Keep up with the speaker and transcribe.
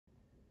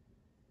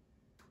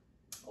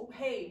Oh,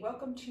 hey,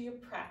 welcome to your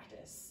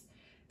practice.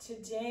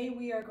 Today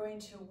we are going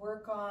to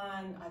work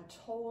on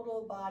a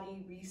total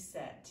body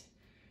reset.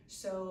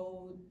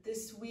 So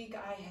this week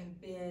I have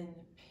been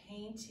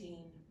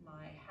painting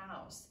my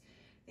house,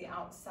 the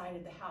outside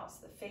of the house,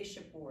 the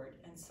fascia board.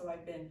 And so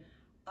I've been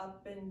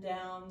up and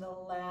down the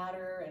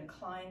ladder and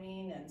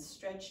climbing and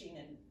stretching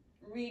and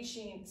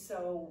reaching.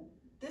 So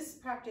this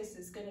practice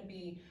is going to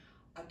be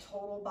a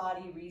total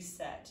body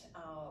reset.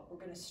 We're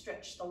going to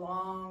stretch the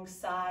long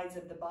sides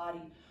of the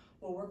body.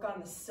 We'll work on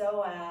the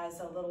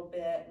psoas a little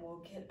bit. We'll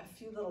get a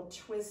few little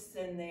twists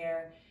in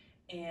there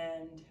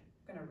and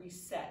we're going to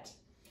reset.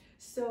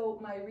 So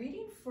my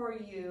reading for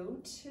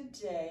you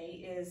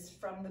today is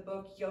from the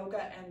book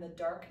Yoga and the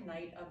Dark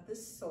Night of the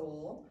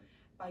Soul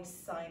by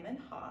Simon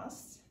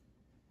Haas.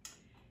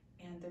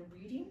 And the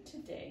reading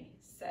today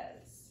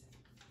says,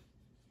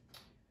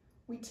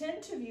 we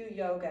tend to view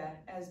yoga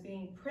as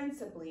being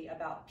principally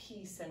about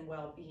peace and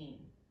well-being.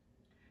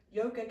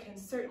 Yoga can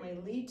certainly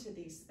lead to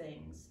these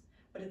things,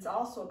 but it's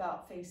also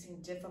about facing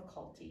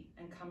difficulty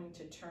and coming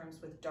to terms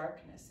with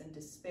darkness and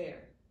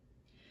despair.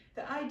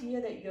 The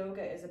idea that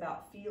yoga is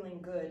about feeling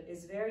good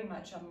is very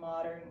much a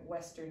modern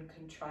Western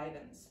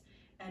contrivance,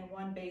 and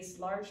one based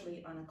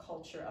largely on a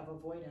culture of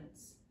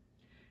avoidance.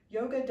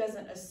 Yoga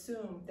doesn't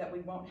assume that we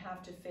won't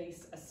have to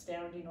face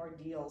astounding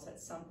ordeals at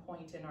some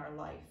point in our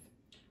life.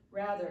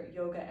 Rather,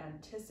 yoga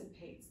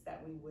anticipates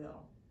that we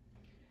will.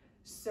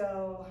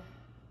 So,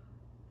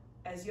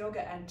 as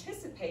yoga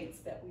anticipates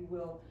that we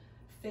will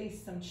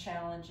face some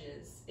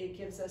challenges, it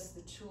gives us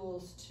the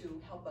tools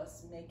to help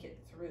us make it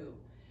through.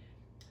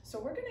 So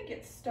we're going to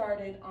get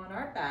started on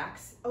our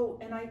backs. Oh,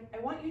 and I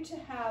want you to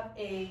have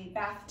a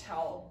bath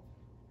towel.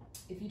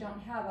 If you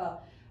don't have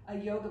a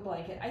yoga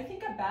blanket, I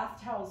think a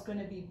bath towel is going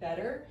to be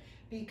better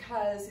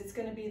because it's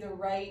going to be the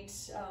right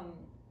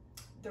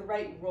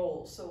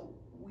roll. So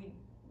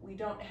we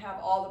don't have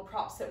all the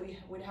props that we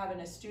would have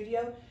in a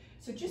studio.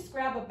 So just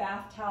grab a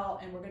bath towel,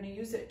 and we're going to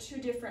use it two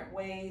different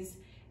ways.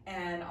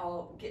 And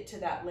I'll get to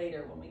that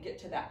later when we get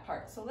to that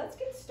part. So let's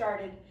get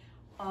started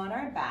on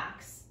our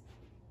backs.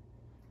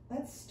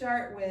 Let's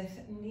start with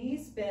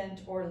knees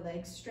bent or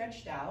legs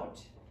stretched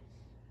out.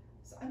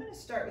 So I'm going to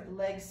start with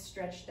legs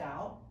stretched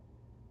out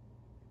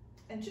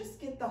and just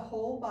get the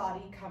whole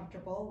body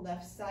comfortable,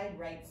 left side,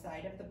 right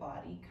side of the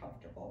body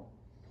comfortable.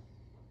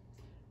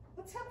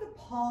 Let's have the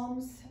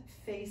palms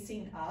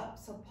facing up.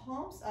 So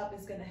palms up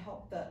is going to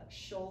help the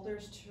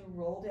shoulders to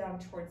roll down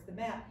towards the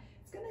mat.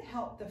 It's going to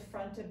help the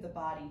front of the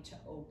body to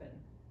open.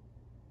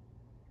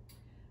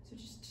 So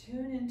just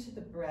tune into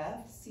the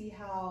breath. See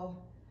how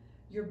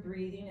you're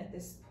breathing at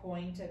this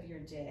point of your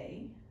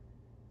day.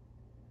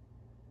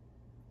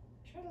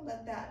 Try to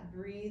let that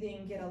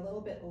breathing get a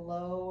little bit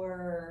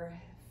lower,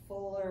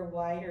 fuller,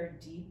 wider,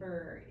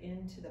 deeper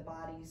into the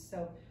body.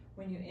 So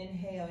when you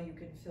inhale, you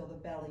can feel the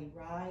belly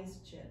rise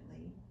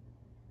gently.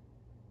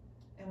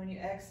 And when you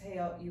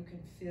exhale, you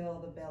can feel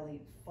the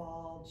belly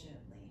fall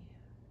gently.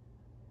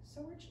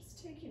 So we're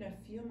just taking a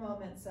few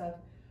moments of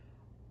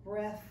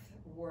breath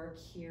work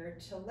here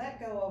to let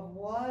go of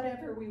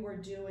whatever we were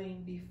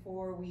doing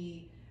before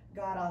we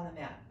got on the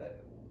mat,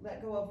 but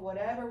let go of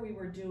whatever we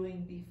were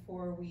doing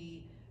before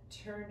we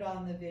turned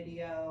on the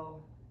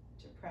video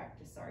to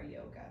practice our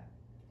yoga.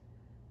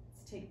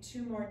 Let's take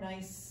two more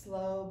nice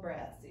slow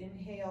breaths.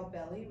 Inhale,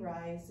 belly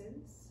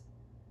rises.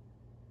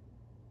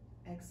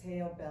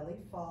 Exhale, belly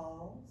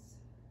falls.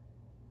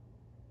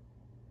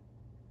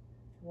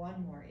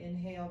 One more.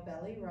 Inhale,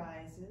 belly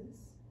rises.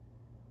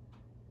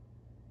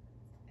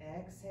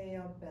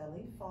 Exhale,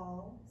 belly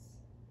falls.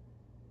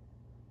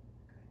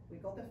 Good.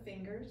 Wiggle the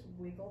fingers,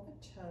 wiggle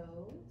the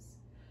toes.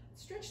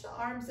 Stretch the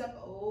arms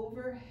up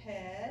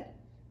overhead.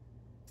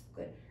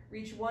 Good.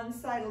 Reach one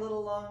side a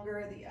little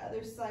longer, the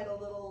other side a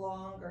little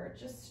longer.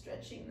 Just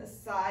stretching the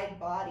side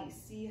body.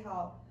 See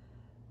how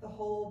the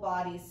whole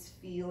body's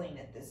feeling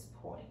at this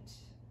point.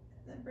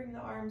 And then bring the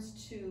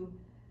arms to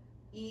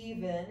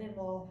even, and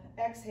we'll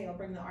exhale,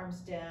 bring the arms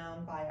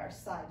down by our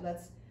side.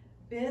 Let's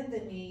bend the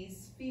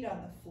knees, feet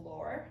on the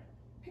floor.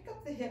 Pick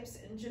up the hips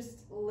and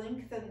just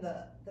lengthen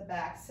the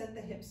back, set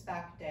the hips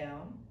back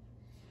down.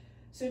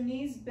 So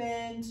knees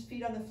bend,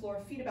 feet on the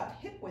floor, feet about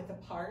hip width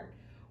apart.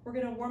 We're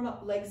gonna warm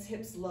up legs,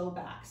 hips, low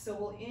back. So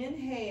we'll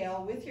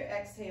inhale, with your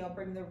exhale,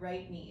 bring the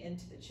right knee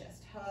into the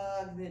chest.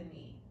 Hug the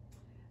knee.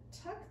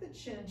 Tuck the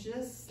chin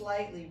just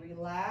slightly,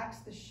 relax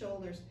the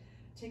shoulders.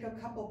 Take a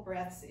couple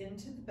breaths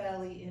into the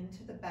belly,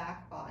 into the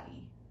back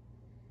body.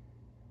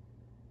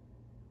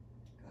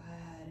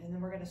 Good, and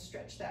then we're gonna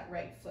stretch that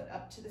right foot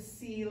up to the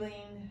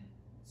ceiling.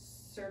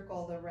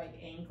 Circle the right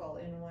ankle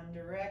in one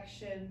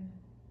direction.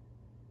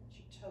 Let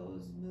your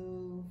toes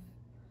move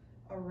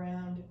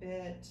around a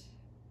bit.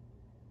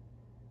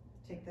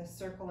 Take the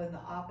circle in the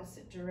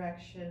opposite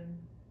direction.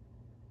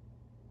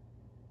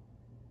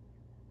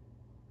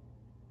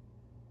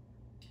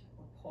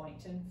 We'll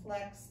point and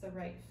flex the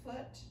right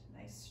foot.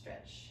 Nice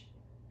stretch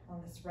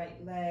on this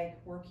right leg,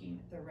 working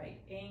the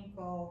right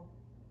ankle.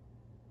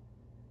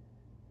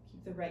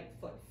 Keep the right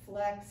foot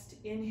flexed.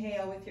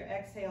 Inhale with your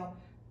exhale.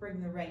 Bring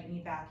the right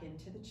knee back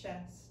into the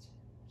chest.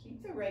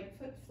 Keep the right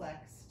foot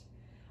flexed.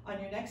 On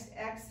your next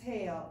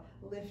exhale,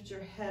 lift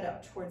your head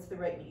up towards the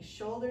right knee.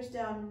 Shoulders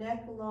down,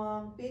 neck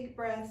long, big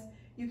breaths.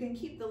 You can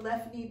keep the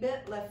left knee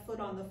bent, left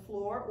foot on the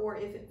floor, or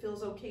if it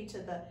feels okay to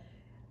the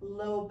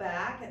low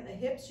back and the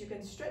hips, you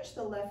can stretch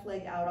the left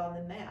leg out on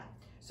the mat.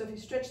 So if you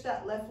stretch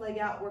that left leg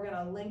out, we're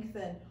gonna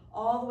lengthen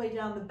all the way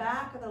down the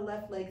back of the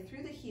left leg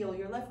through the heel.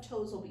 Your left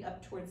toes will be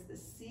up towards the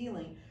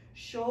ceiling.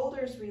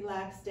 Shoulders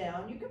relax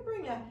down. You can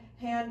bring a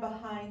hand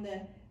behind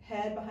the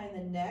head, behind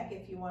the neck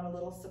if you want a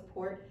little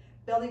support.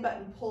 Belly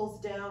button pulls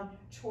down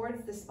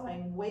towards the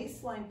spine.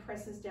 Waistline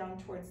presses down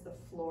towards the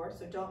floor.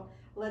 So don't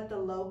let the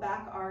low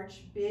back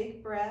arch.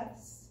 Big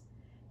breaths.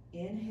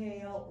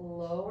 Inhale,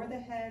 lower the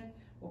head.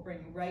 We'll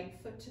bring right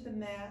foot to the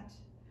mat.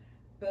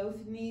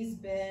 Both knees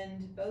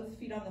bend, both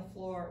feet on the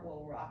floor.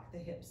 We'll rock the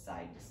hips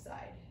side to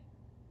side.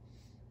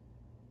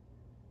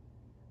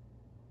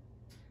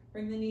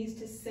 Bring the knees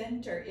to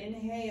center.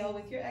 Inhale.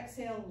 With your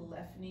exhale,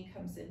 left knee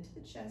comes into the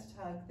chest.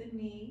 Hug the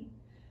knee.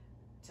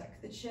 Tuck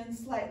the chin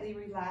slightly.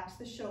 Relax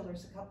the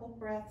shoulders. A couple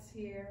breaths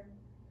here.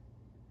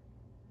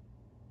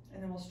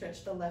 And then we'll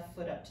stretch the left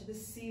foot up to the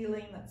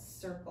ceiling. Let's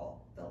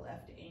circle the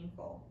left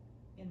ankle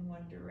in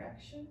one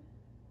direction.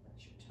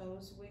 Let your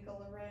toes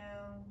wiggle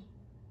around.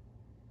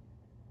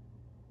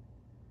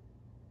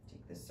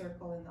 Take the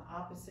circle in the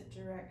opposite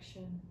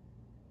direction.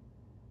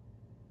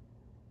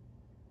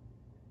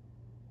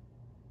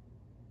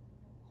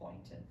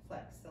 Point and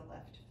flex the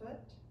left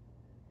foot.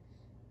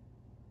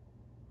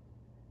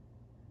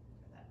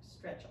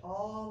 Stretch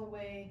all the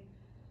way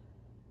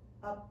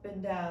up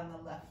and down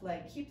the left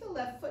leg. Keep the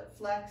left foot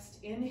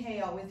flexed.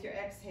 Inhale. With your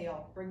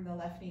exhale, bring the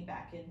left knee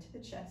back into the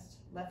chest.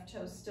 Left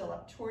toe still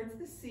up towards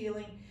the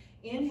ceiling.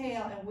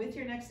 Inhale, and with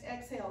your next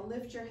exhale,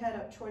 lift your head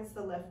up towards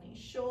the left knee.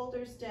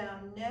 Shoulders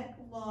down, neck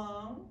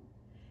long.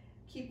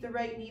 Keep the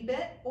right knee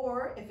bent,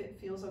 or if it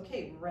feels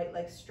okay, right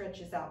leg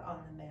stretches out on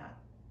the mat.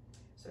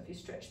 So if you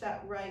stretch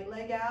that right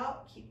leg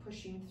out, keep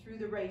pushing through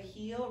the right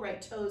heel, right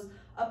toes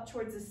up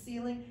towards the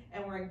ceiling,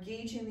 and we're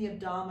engaging the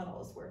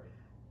abdominals. We're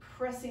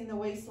pressing the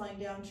waistline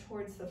down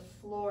towards the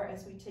floor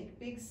as we take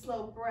big,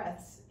 slow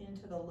breaths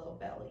into the low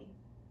belly.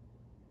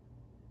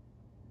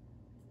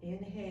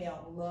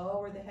 Inhale,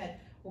 lower the head.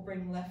 We'll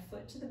bring left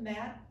foot to the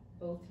mat,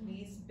 both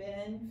knees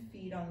bend,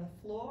 feet on the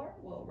floor.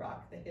 We'll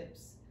rock the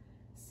hips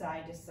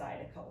side to side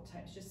a couple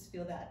times. Just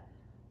feel that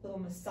little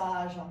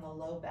massage on the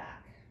low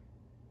back.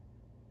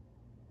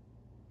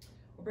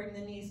 Bring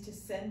the knees to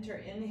center.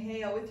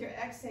 Inhale. With your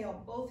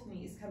exhale, both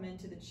knees come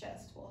into the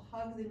chest. We'll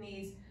hug the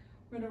knees.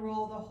 We're going to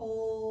roll the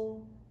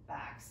whole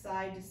back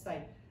side to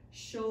side.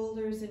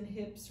 Shoulders and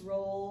hips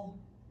roll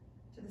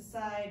to the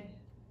side.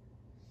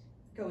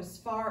 Go as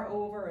far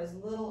over, as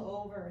little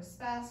over, as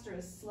fast or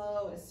as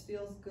slow as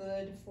feels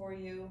good for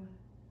you.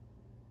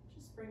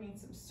 Just bringing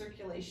some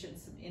circulation,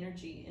 some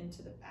energy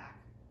into the back.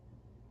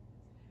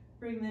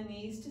 Bring the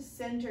knees to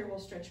center. We'll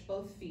stretch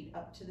both feet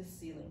up to the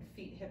ceiling.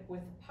 Feet hip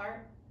width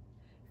apart.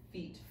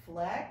 Feet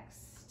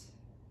flexed.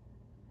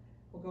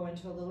 We'll go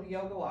into a little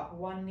yoga walk.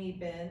 One knee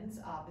bends,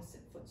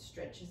 opposite foot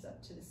stretches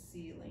up to the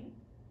ceiling.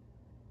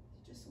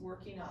 Just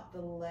working out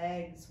the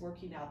legs,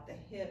 working out the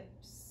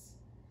hips.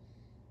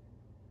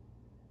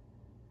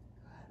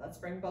 Good. Let's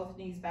bring both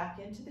knees back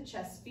into the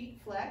chest.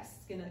 Feet flexed.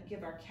 It's gonna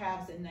give our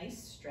calves a nice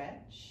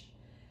stretch.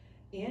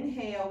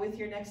 Inhale. With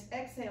your next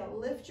exhale,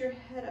 lift your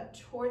head up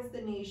towards the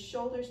knees,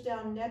 shoulders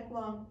down, neck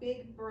long,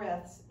 big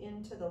breaths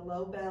into the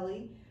low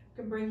belly.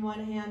 You can bring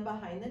one hand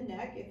behind the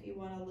neck if you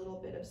want a little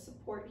bit of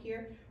support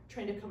here. We're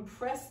trying to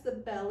compress the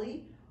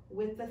belly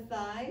with the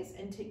thighs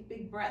and take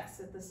big breaths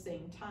at the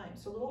same time.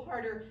 So a little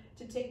harder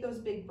to take those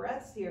big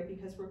breaths here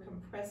because we're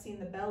compressing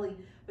the belly,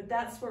 but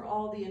that's where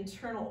all the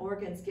internal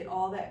organs get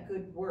all that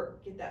good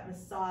work, get that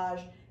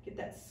massage, get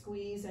that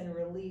squeeze and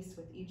release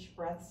with each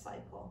breath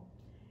cycle.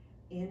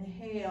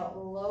 Inhale,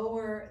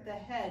 lower the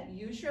head.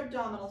 Use your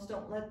abdominals,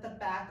 don't let the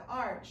back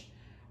arch.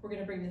 We're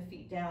going to bring the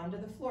feet down to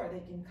the floor. They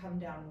can come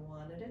down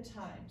one at a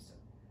time. So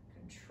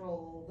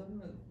control the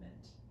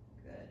movement.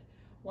 Good.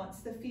 Once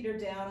the feet are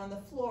down on the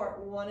floor,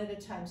 one at a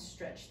time,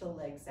 stretch the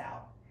legs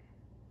out.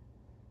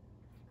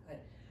 Good.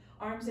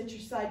 Arms at your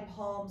side,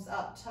 palms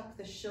up. Tuck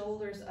the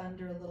shoulders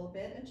under a little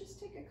bit and just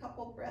take a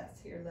couple breaths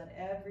here. Let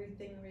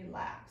everything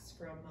relax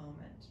for a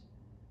moment.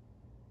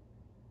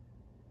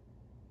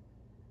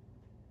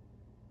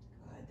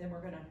 Good. Then we're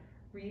going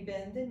to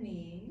rebend the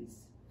knees,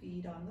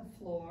 feet on the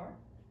floor.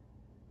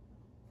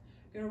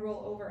 We're going to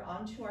roll over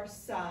onto our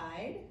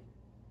side.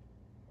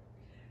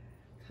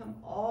 Come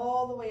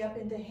all the way up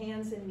into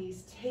hands and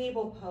knees,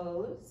 table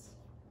pose.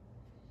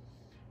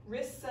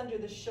 Wrists under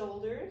the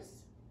shoulders,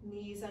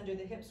 knees under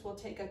the hips. We'll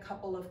take a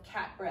couple of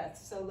cat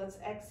breaths. So let's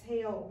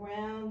exhale,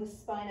 round the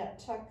spine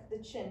up, tuck the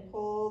chin,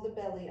 pull the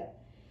belly up.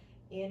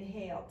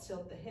 Inhale,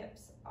 tilt the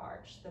hips,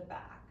 arch the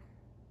back.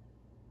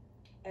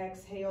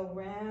 Exhale,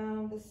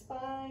 round the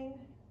spine.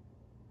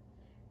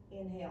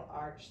 Inhale,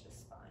 arch the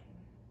spine.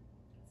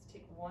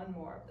 Take one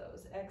more of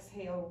those.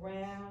 Exhale,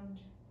 round.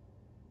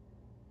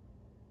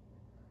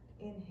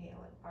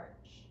 Inhale and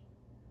arch.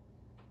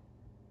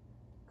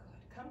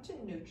 come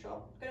to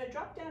neutral. We're going to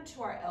drop down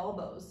to our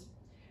elbows.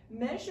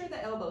 Measure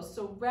the elbows,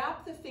 so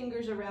wrap the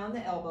fingers around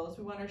the elbows.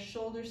 We want our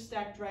shoulders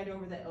stacked right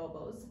over the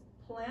elbows.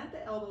 Plant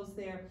the elbows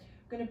there.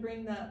 We're going to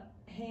bring the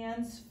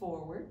hands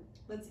forward.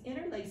 Let's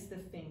interlace the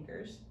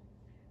fingers.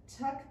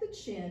 Tuck the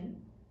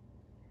chin.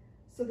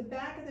 So the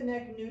back of the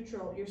neck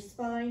neutral, your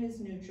spine is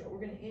neutral.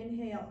 We're going to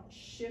inhale,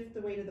 shift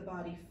the weight of the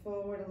body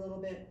forward a little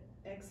bit.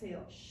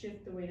 Exhale,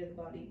 shift the weight of the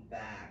body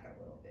back a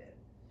little bit.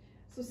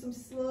 So some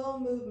slow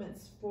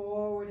movements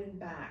forward and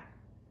back.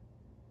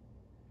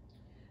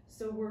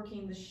 So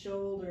working the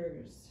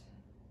shoulders,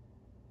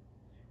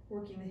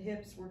 working the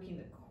hips, working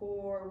the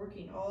core,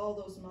 working all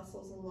those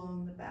muscles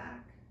along the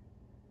back.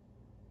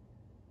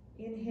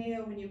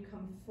 Inhale when you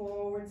come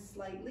forward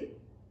slightly.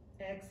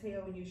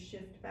 Exhale when you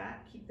shift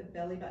back. Keep the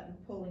belly button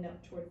pulling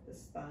up towards the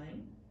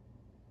spine.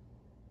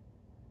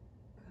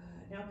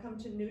 Good. Now come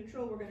to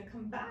neutral. We're going to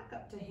come back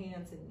up to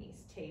hands and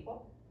knees,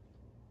 table.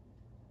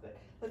 Good.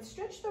 Let's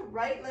stretch the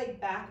right leg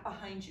back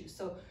behind you.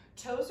 So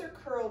toes are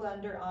curled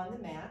under on the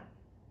mat.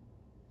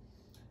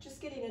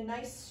 Just getting a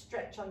nice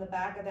stretch on the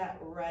back of that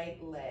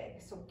right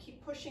leg. So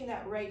keep pushing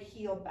that right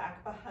heel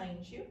back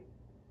behind you.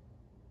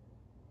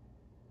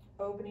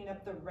 Opening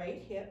up the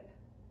right hip.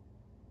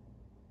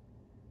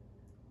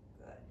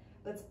 Good.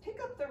 Let's pick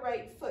up the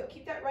right foot.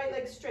 Keep that right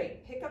leg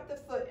straight. Pick up the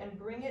foot and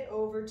bring it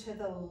over to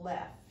the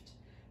left.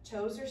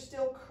 Toes are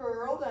still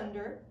curled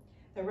under.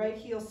 The right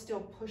heel's still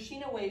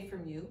pushing away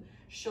from you.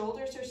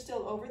 Shoulders are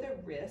still over the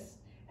wrist.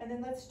 And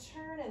then let's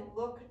turn and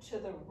look to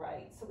the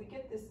right. So we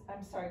get this,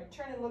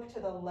 turn and look to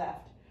the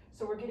left.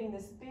 So we're getting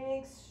this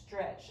big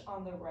stretch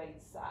on the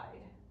right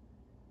side.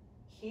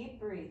 Keep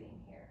breathing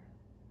here.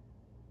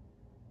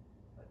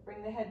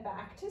 Bring the head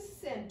back to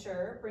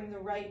center. Bring the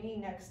right knee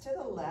next to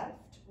the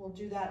left. We'll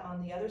do that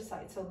on the other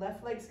side. So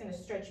left leg's going to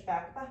stretch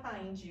back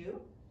behind you.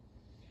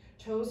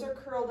 Toes are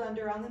curled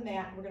under on the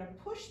mat. And we're going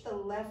to push the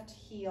left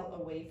heel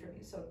away from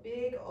you. So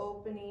big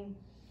opening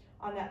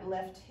on that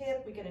left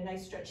hip. We get a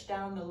nice stretch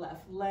down the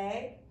left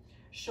leg.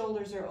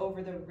 Shoulders are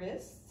over the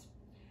wrists.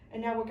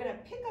 And now we're going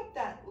to pick up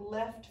that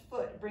left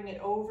foot, bring it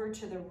over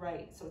to the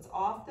right. So it's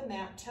off the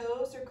mat,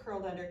 toes are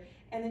curled under,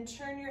 and then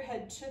turn your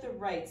head to the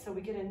right. So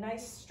we get a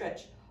nice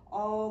stretch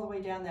all the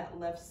way down that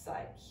left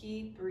side.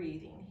 Keep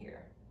breathing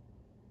here.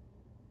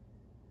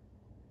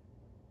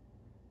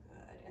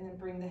 Good. And then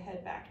bring the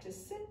head back to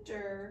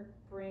center.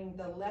 Bring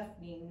the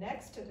left knee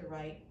next to the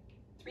right.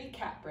 3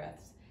 cat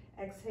breaths.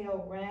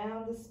 Exhale,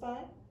 round the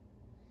spine.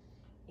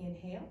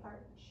 Inhale, arch.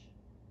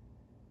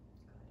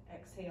 Good.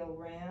 Exhale,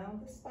 round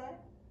the spine.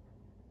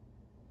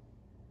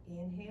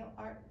 Inhale,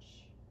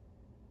 arch.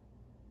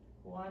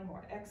 One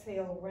more.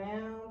 Exhale,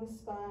 round the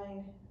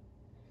spine.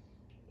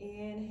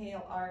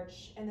 Inhale,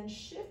 arch. And then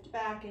shift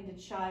back into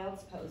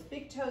child's pose.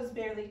 Big toes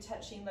barely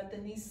touching. Let the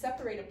knees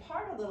separate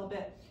apart a little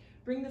bit.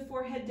 Bring the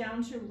forehead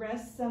down to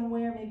rest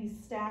somewhere, maybe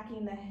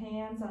stacking the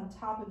hands on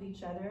top of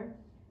each other.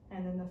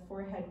 And then the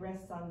forehead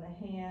rests on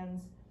the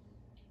hands,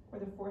 or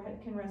the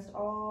forehead can rest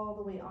all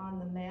the way on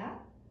the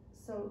mat.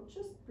 So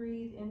just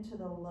breathe into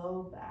the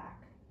low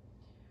back.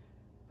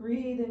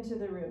 Breathe into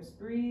the ribs.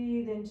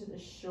 Breathe into the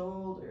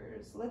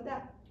shoulders. Let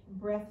that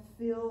breath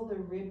fill the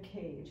rib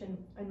cage and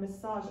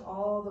massage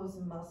all those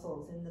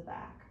muscles in the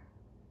back.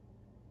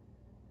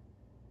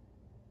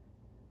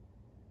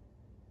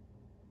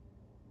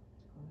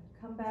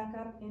 Come back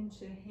up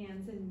into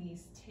hands and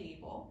knees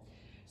table.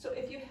 So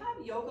if you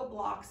have yoga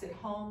blocks at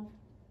home,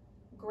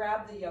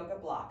 grab the yoga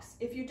blocks.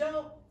 If you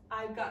don't,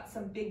 I've got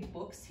some big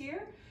books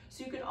here.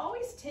 So you can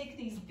always take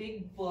these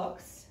big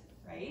books,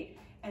 right,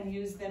 and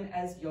use them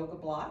as yoga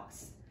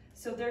blocks.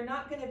 So they're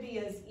not going to be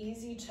as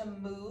easy to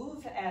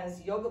move as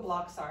yoga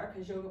blocks are,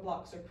 because yoga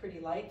blocks are pretty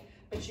light,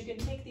 but you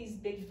can take these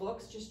big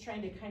books, just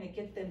trying to kind of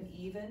get them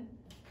even.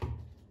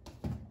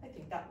 I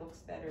think that looks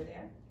better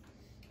there.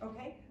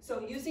 Okay, so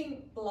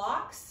using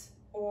blocks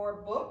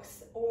or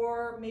books,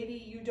 or maybe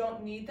you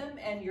don't need them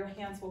and your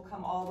hands will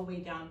come all the way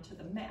down to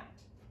the mat.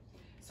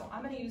 So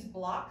I'm going to use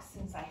blocks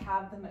since I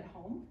have them at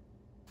home.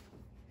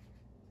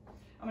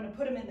 I'm going to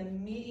put them in the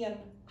medium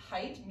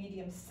height,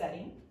 medium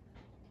setting.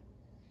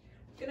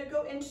 I'm going to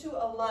go into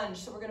a lunge.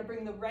 So we're going to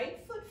bring the right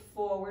foot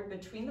forward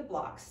between the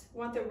blocks. We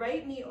want the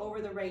right knee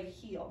over the right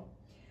heel.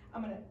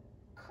 I'm going to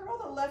curl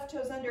the left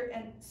toes under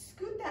and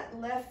scoot that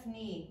left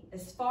knee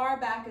as far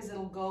back as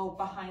it'll go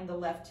behind the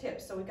left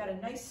hip. So we've got a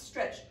nice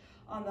stretch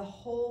on the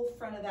whole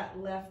front of that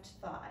left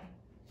thigh.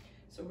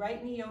 So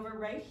right knee over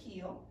right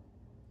heel.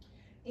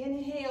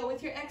 Inhale.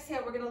 With your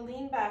exhale, we're going to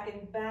lean back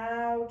and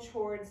bow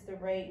towards the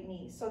right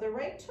knee. So the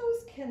right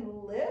toes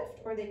can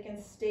lift or they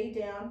can stay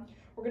down.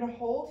 We're going to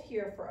hold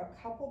here for a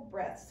couple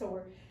breaths. So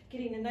we're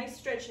getting a nice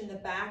stretch in the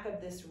back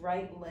of this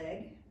right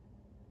leg.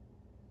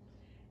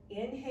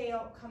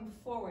 Inhale, come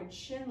forward,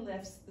 chin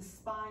lifts, the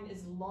spine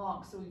is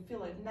long. So we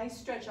feel a nice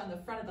stretch on the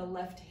front of the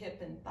left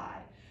hip and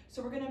thigh.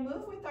 So we're going to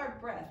move with our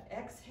breath.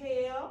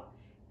 Exhale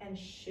and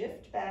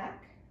shift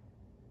back.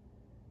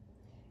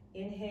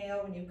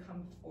 Inhale when you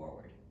come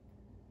forward.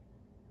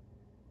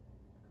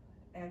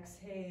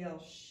 Exhale,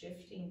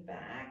 shifting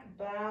back,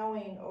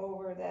 bowing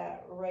over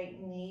that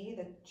right knee.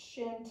 The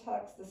chin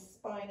tucks, the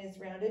spine is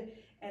rounded.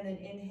 And then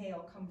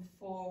inhale, come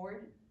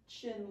forward,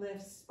 chin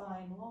lifts,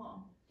 spine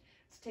long.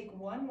 Let's take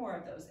one more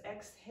of those.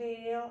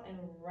 Exhale and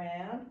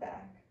round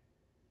back.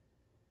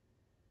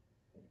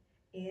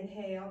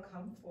 Inhale,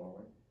 come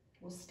forward.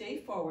 We'll stay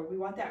forward. We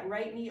want that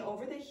right knee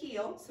over the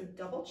heel, so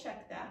double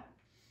check that.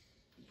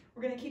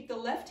 We're going to keep the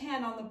left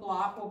hand on the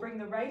block. We'll bring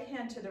the right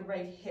hand to the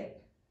right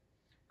hip.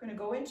 We're going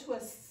to go into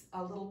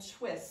a little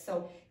twist.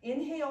 So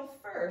inhale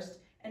first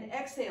and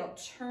exhale,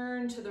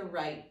 turn to the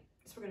right.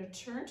 So we're going to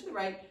turn to the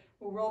right.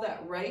 We'll roll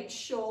that right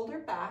shoulder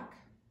back.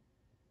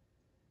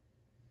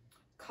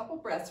 Couple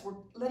breaths. We're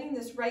letting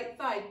this right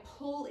thigh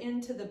pull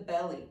into the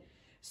belly.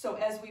 So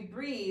as we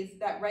breathe,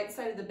 that right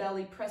side of the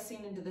belly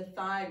pressing into the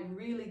thigh,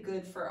 really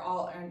good for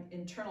all our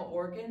internal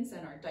organs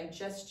and our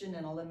digestion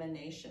and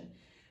elimination.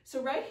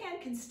 So right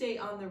hand can stay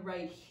on the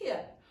right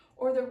hip,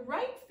 or the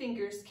right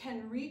fingers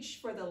can reach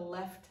for the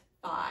left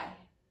thigh.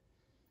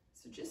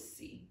 So just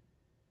see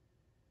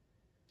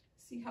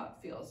how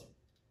it feels.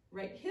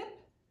 Right hip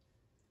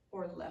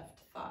or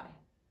left thigh.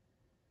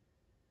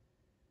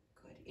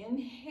 Good.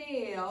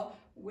 Inhale.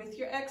 With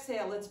your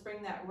exhale, let's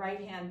bring that right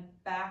hand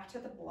back to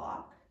the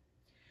block.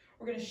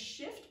 We're going to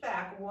shift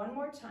back one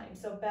more time.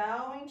 So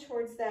bowing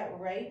towards that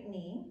right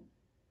knee.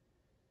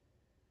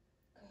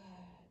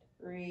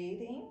 Good.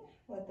 Breathing.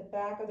 Let the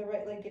back of the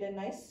right leg get a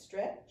nice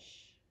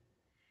stretch.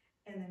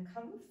 And then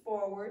come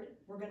forward.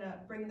 We're going to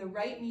bring the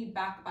right knee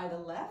back by the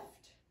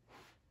left.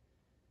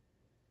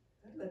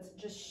 Good. Let's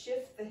just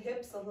shift the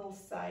hips a little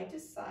side to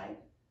side.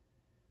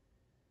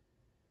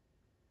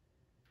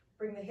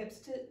 Bring the hips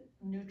to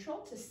neutral,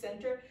 to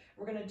center.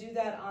 We're going to do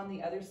that on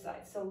the other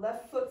side. So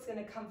left foot's going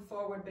to come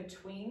forward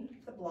between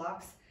the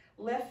blocks.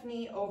 Left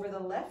knee over the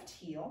left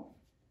heel.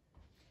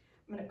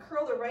 I'm going to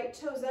curl the right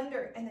toes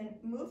under and then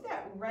move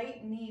that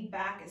right knee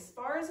back as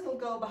far as it'll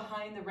go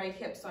behind the right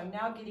hip. So I'm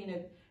now getting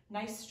a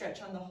nice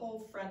stretch on the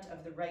whole front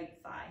of the right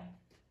thigh.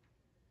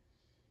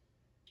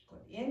 Good.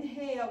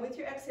 Inhale. With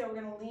your exhale,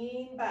 we're going to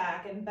lean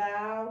back and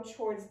bow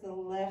towards the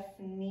left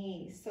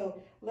knee.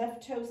 So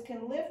left toes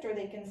can lift or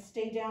they can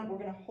stay down. We're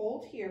going to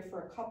hold here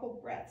for a couple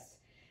breaths.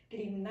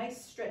 Getting a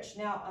nice stretch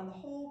now on the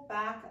whole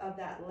back of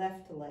that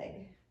left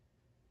leg.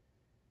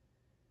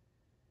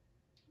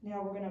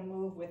 Now we're going to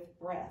move with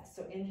breath.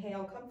 So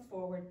inhale, come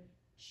forward,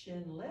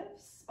 chin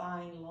lifts,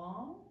 spine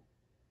long.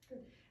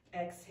 Good.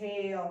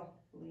 Exhale,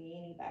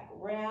 leaning back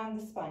around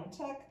the spine,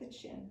 tuck the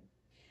chin.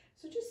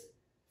 So just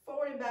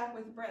forward and back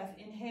with breath.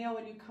 Inhale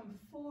when you come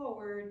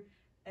forward,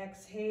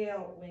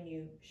 exhale when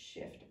you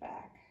shift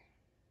back.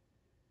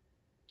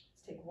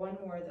 Let's take one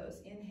more of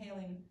those.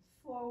 Inhaling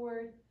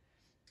forward,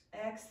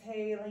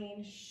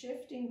 exhaling,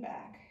 shifting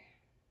back.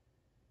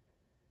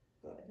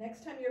 Good.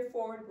 Next time you're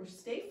forward, we'll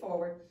stay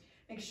forward.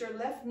 Make sure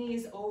left knee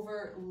is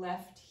over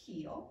left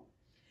heel.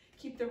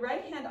 Keep the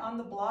right hand on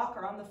the block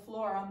or on the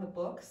floor or on the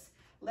books.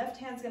 Left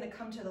hand's going to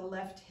come to the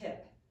left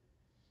hip.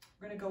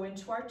 We're going to go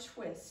into our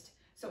twist.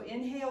 So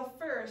inhale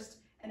first,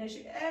 and as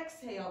you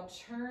exhale,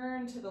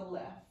 turn to the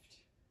left.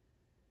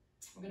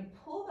 We're going to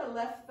pull the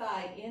left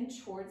thigh in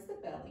towards the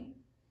belly.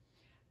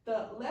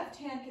 The left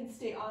hand can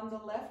stay on the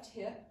left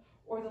hip,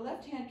 or the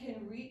left hand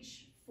can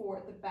reach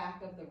for the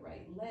back of the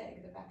right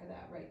leg, the back of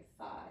that right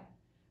thigh.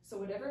 So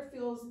whatever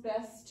feels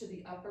best to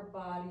the upper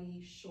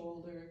body,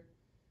 shoulder.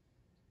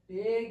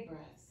 Big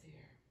breaths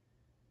here.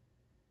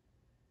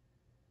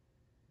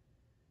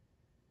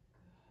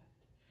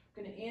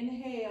 Good. We're going to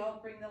inhale,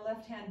 bring the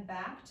left hand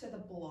back to the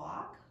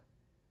block.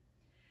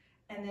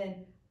 And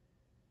then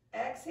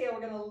exhale,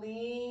 we're going to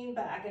lean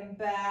back and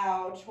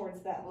bow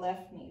towards that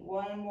left knee.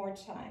 One more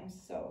time.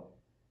 So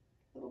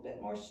a little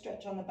bit more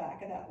stretch on the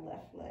back of that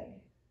left leg.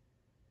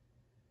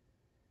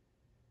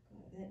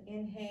 Good. Then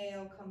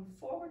inhale, come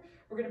forward.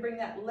 We're going to bring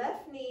that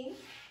left knee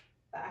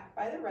back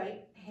by the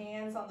right,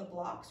 hands on the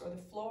blocks or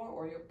the floor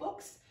or your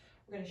books.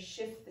 We're going to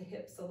shift the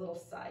hips a little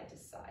side to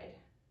side.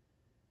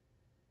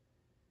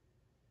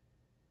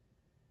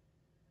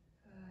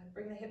 Good.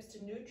 Bring the hips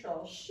to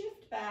neutral.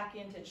 Shift back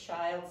into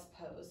child's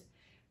pose.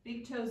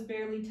 Big toes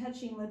barely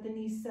touching. Let the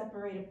knees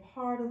separate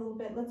apart a little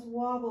bit. Let's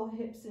wobble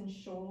hips and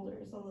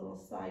shoulders a little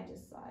side to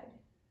side.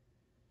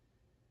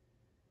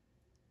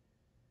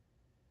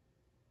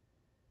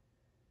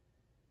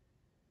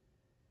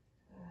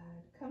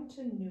 Come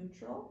to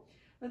neutral.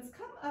 Let's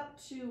come up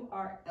to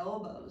our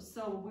elbows.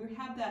 So we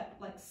have that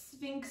like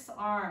sphinx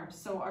arm.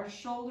 So our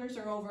shoulders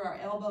are over our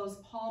elbows,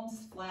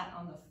 palms flat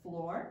on the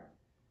floor.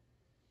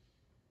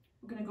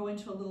 We're going to go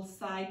into a little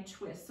side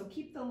twist. So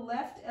keep the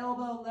left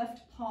elbow,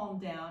 left palm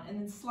down,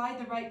 and then slide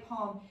the right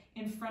palm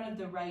in front of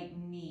the right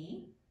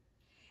knee.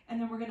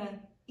 And then we're going to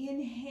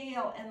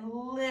inhale and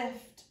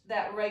lift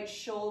that right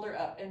shoulder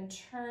up and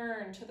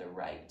turn to the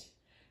right.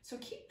 So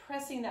keep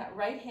pressing that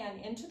right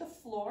hand into the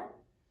floor.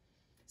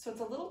 So it's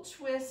a little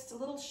twist, a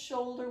little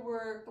shoulder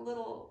work, a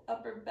little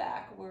upper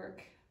back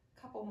work.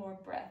 A couple more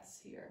breaths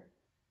here.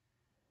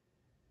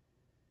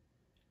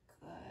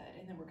 Good.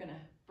 And then we're going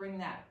to bring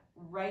that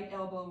right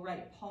elbow,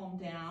 right palm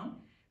down.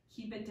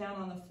 Keep it down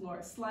on the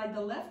floor. Slide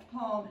the left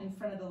palm in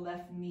front of the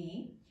left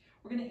knee.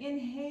 We're going to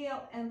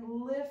inhale and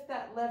lift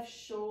that left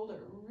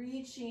shoulder,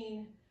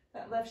 reaching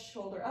that left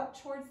shoulder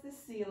up towards the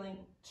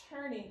ceiling,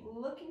 turning,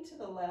 looking to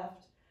the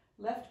left,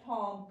 left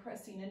palm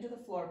pressing into the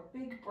floor.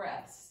 Big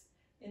breaths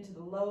into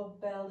the low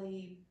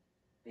belly,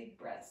 big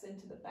breaths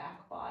into the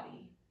back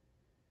body.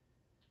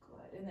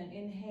 Good. And then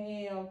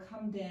inhale,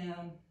 come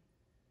down.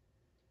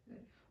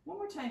 Good. One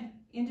more time,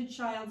 into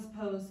child's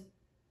pose.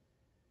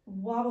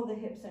 Wobble the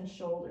hips and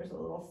shoulders a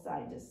little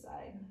side to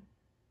side.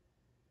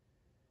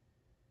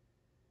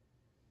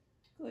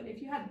 Good.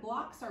 If you had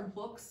blocks or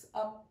books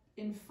up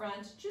in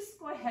front, just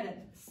go ahead and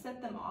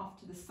set them off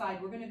to the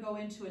side. We're going to go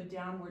into a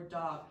downward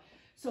dog.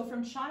 So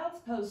from child's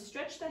pose,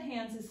 stretch the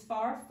hands as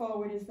far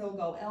forward as they'll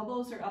go.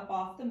 Elbows are up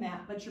off the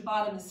mat, but your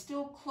bottom is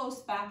still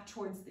close back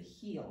towards the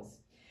heels.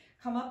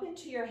 Come up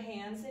into your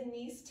hands and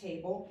knees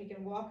table. You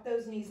can walk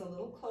those knees a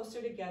little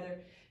closer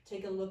together.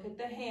 Take a look at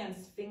the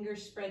hands,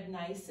 fingers spread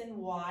nice and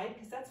wide,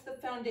 because that's the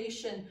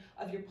foundation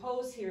of your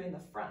pose here in the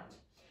front.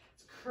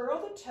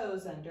 Curl the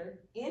toes under,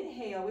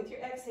 inhale with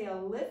your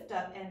exhale, lift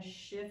up and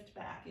shift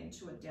back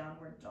into a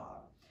downward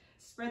dog.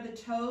 Spread the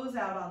toes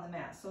out on the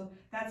mat. So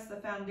that's the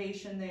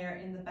foundation there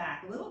in the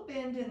back. Little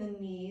bend in the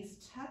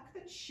knees, tuck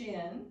the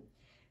chin,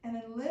 and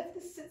then lift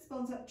the sits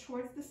bones up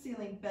towards the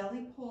ceiling.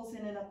 Belly pulls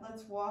in and up.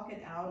 Let's walk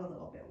it out a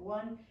little bit.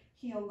 One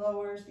heel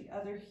lowers, the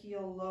other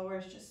heel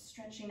lowers, just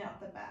stretching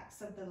out the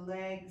backs of the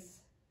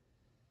legs.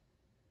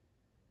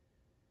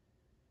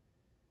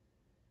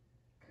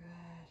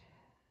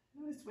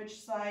 Notice which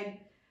side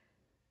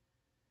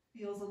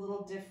feels a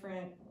little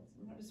different.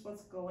 Notice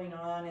what's going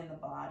on in the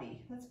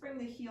body. Let's bring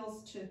the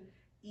heels to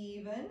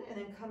even and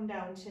then come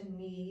down to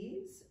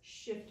knees.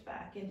 Shift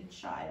back into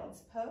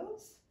child's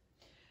pose.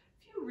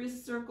 A few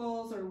wrist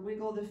circles or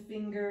wiggle the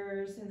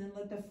fingers and then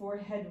let the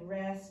forehead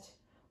rest.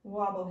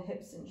 Wobble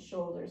hips and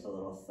shoulders a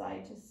little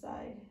side to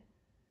side.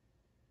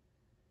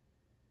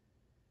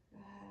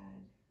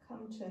 Good.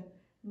 Come to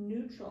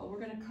neutral. We're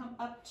going to come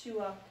up to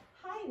a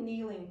high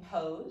kneeling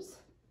pose.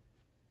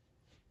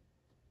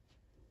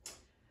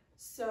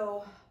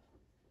 So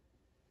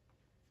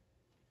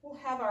we'll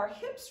have our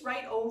hips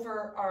right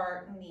over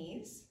our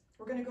knees.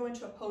 We're going to go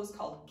into a pose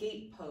called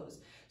gate pose.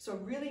 So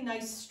really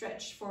nice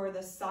stretch for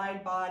the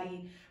side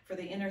body, for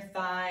the inner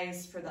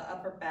thighs, for the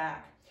upper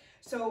back.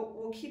 So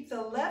we'll keep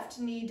the left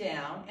knee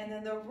down and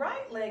then the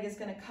right leg is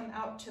going to come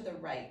out to the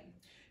right.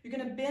 You're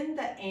going to bend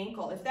the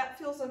ankle. If that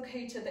feels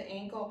okay to the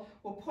ankle,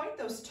 we'll point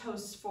those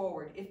toes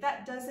forward. If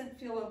that doesn't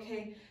feel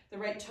okay, the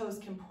right toes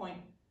can point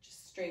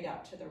just straight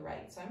out to the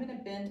right. So I'm going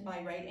to bend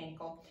my right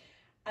ankle.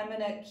 I'm going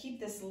to keep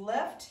this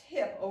left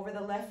hip over the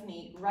left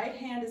knee. Right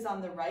hand is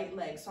on the right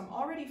leg. So I'm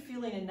already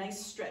feeling a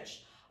nice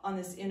stretch on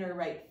this inner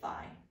right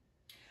thigh.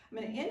 I'm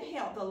going to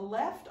inhale the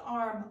left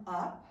arm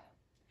up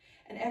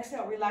and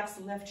exhale, relax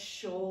the left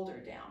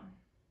shoulder down.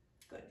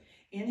 Good.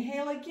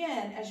 Inhale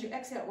again. As you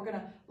exhale, we're going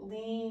to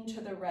lean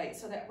to the right.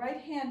 So that right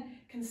hand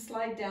can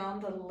slide down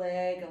the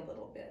leg a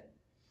little bit.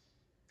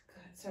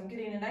 Good. So I'm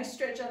getting a nice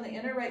stretch on the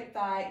inner right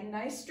thigh,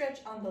 nice stretch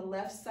on the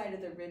left side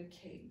of the rib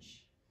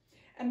cage.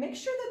 And make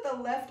sure that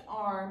the left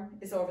arm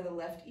is over the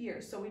left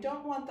ear. So we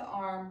don't want the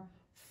arm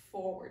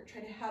forward.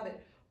 Try to have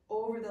it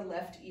over the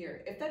left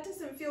ear. If that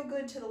doesn't feel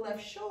good to the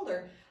left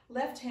shoulder,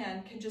 left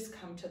hand can just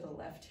come to the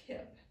left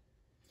hip.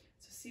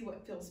 So see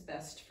what feels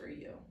best for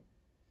you.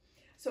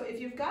 So if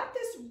you've got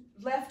this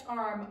left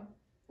arm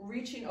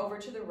reaching over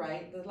to the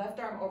right, the left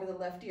arm over the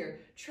left ear,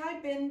 try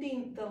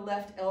bending the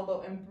left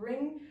elbow and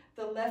bring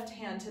the left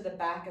hand to the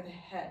back of the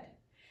head.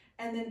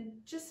 And then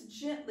just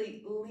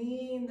gently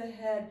lean the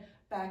head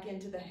back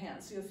into the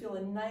hand. So you'll feel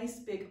a nice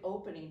big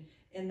opening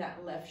in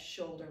that left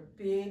shoulder.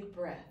 Big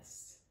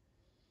breaths.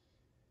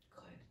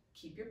 Good.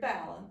 Keep your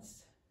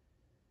balance.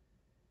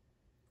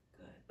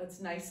 Good. Let's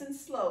nice and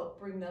slow.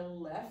 Bring the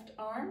left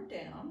arm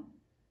down.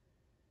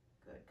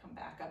 Good. Come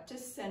back up to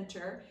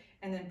center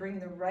and then bring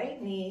the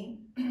right knee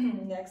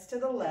next to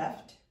the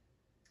left.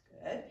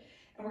 Good.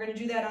 And we're going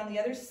to do that on the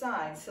other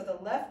side. So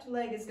the left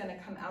leg is going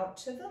to come out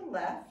to the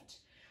left.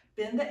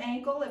 Bend the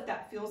ankle if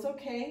that feels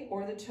okay,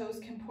 or the toes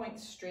can point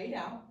straight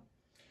out.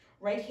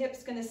 Right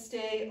hip's going to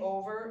stay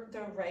over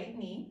the right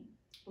knee.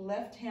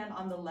 Left hand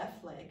on the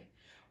left leg.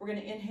 We're going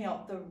to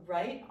inhale the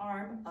right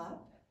arm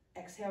up.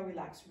 Exhale,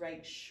 relax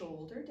right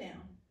shoulder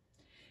down.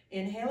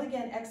 Inhale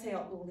again,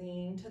 exhale,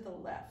 lean to the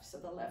left. So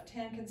the left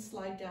hand can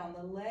slide down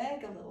the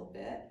leg a little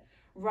bit.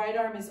 Right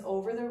arm is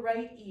over the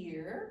right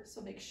ear,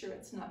 so make sure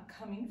it's not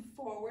coming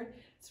forward.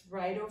 It's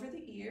right over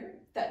the ear.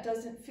 If that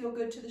doesn't feel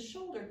good to the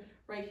shoulder,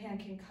 right hand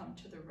can come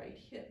to the right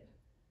hip.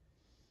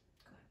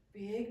 Good.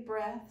 Big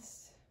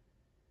breaths.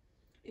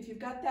 If you've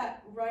got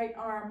that right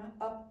arm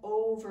up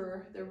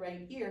over the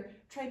right ear,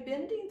 try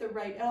bending the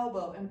right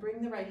elbow and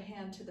bring the right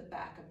hand to the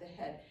back of the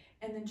head.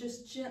 And then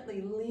just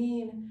gently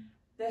lean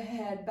the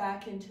head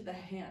back into the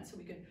hand so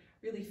we can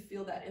really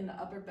feel that in the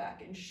upper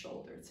back and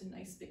shoulder. It's a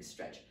nice big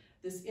stretch.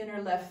 This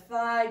inner left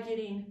thigh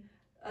getting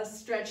a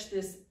stretch,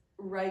 this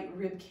right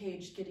rib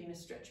cage getting a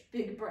stretch.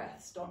 Big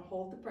breaths, don't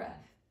hold the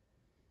breath.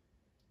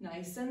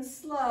 Nice and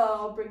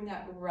slow, bring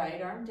that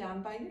right arm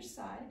down by your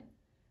side.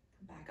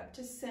 Come back up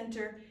to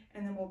center,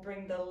 and then we'll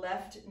bring the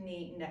left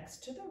knee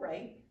next to the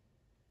right.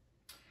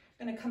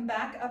 We're gonna come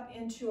back up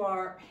into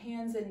our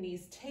hands and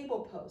knees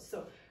table pose.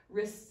 So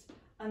wrists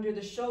under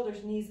the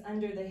shoulders, knees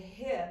under the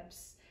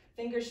hips,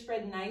 fingers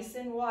spread nice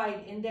and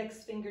wide,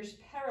 index fingers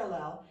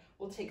parallel.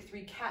 We'll take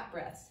 3 cat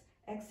breaths.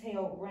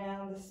 Exhale,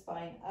 round the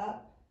spine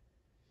up.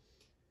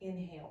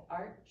 Inhale,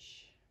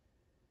 arch.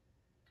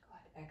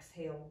 Good.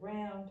 Exhale,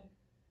 round.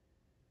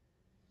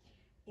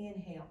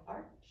 Inhale,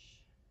 arch.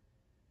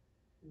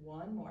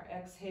 One more.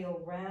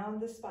 Exhale,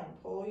 round the spine.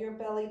 Pull your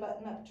belly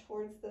button up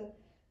towards the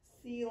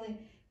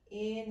ceiling.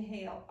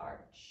 Inhale,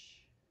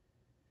 arch.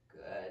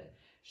 Good.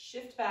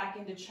 Shift back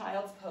into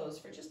child's pose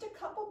for just a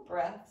couple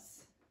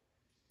breaths.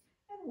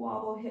 And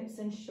wobble hips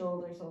and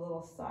shoulders a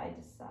little side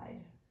to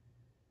side.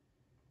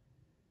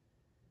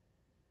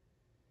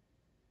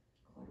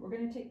 We're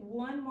going to take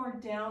one more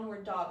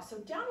downward dog. So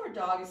downward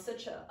dog is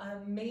such an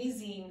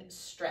amazing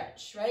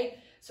stretch, right?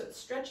 So it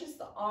stretches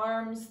the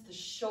arms, the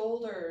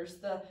shoulders,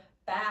 the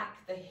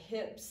back, the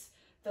hips.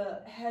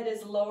 The head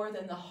is lower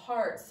than the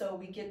heart, so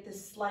we get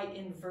this slight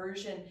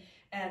inversion,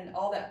 and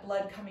all that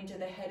blood coming to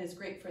the head is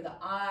great for the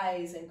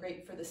eyes and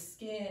great for the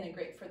skin and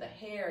great for the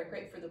hair and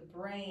great for the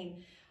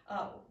brain.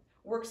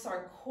 Works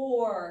our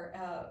core,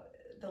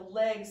 the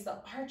legs, the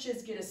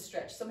arches get a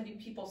stretch. So many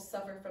people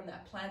suffer from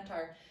that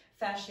plantar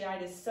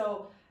fasciitis.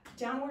 So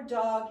downward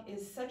dog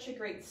is such a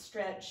great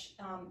stretch.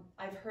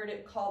 I've heard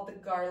it called the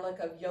garlic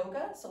of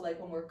yoga. So like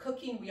when we're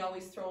cooking, we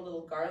always throw a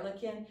little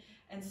garlic in.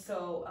 And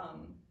so,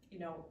 you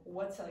know,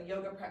 what's a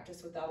yoga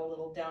practice without a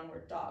little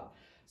downward dog?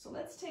 So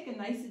let's take a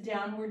nice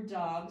downward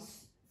dog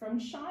from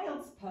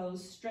child's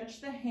pose. Stretch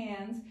the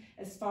hands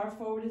as far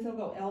forward as they'll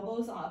go,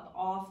 elbows up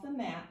off the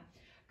mat.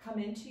 Come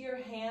into your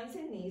hands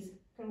and knees.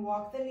 You can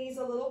walk the knees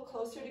a little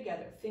closer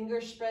together.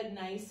 Fingers spread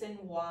nice and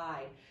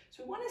wide.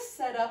 So we want to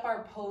set up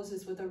our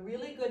poses with a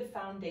really good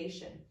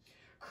foundation.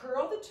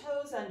 Curl the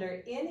toes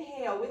under.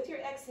 Inhale with your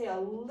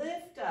exhale,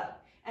 lift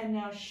up, and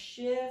now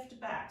shift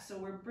back. So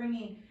we're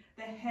bringing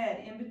the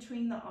head in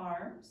between the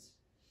arms.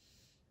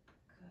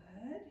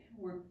 Good.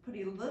 We're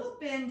putting a little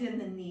bend in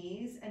the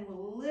knees, and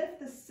we'll lift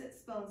the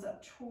sits bones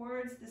up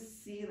towards the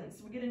ceiling.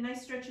 So we get a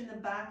nice stretch in the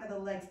back of the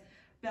legs.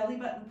 Belly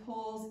button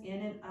pulls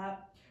in and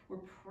up. We're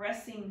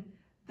pressing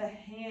the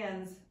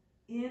hands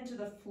into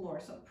the floor.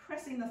 So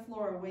pressing the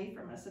floor away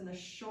from us, and the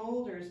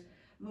shoulders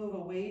move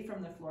away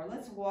from the floor.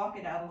 Let's walk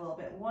it out a little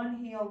bit. One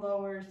heel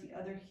lowers, the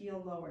other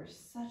heel lowers.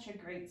 Such a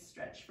great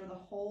stretch for the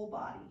whole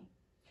body.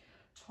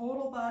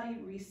 Total body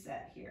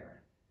reset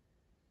here.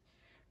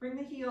 Bring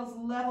the heels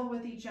level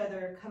with each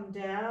other. Come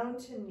down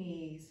to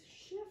knees.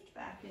 Shift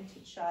back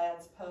into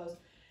child's pose.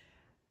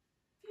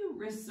 Few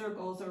wrist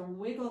circles or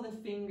wiggle the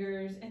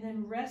fingers, and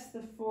then rest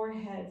the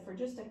forehead for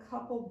just a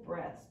couple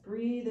breaths.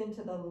 Breathe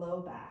into the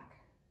low back.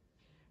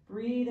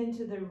 Breathe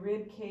into the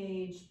rib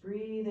cage.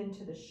 Breathe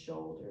into the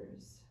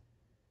shoulders.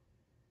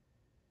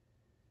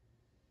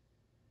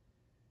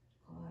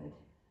 Good.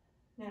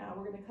 Now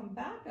we're going to come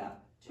back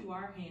up to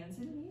our hands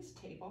and knees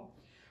table.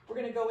 We're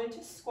going to go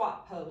into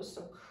squat pose.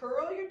 So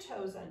curl your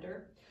toes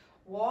under.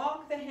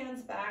 Walk the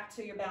hands back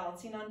till you're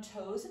balancing on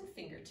toes and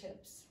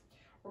fingertips.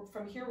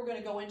 From here, we're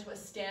going to go into a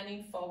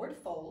standing forward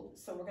fold.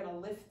 So we're going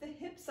to lift the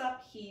hips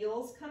up,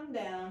 heels come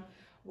down.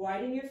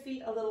 Widen your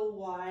feet a little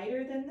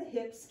wider than the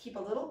hips. Keep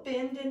a little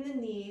bend in the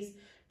knees.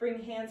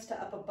 Bring hands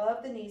to up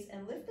above the knees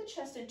and lift the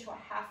chest into a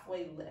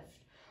halfway lift.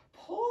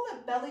 Pull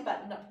the belly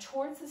button up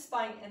towards the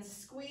spine and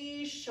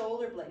squeeze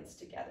shoulder blades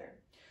together.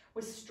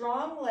 With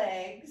strong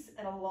legs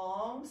and a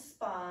long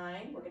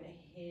spine, we're going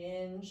to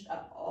hinge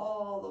up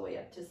all the way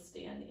up to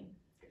standing.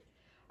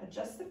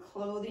 Adjust the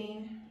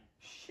clothing,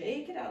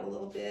 shake it out a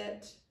little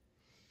bit.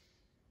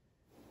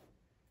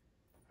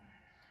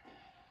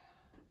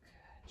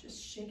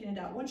 Just shaking it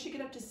out. Once you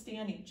get up to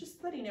standing,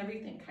 just letting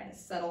everything kind of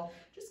settle.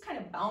 Just kind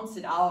of bounce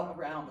it out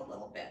around a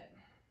little bit.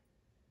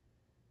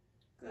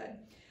 Good.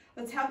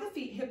 Let's have the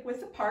feet hip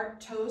width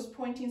apart, toes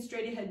pointing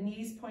straight ahead,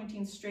 knees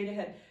pointing straight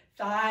ahead,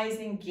 thighs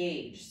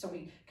engaged. So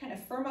we kind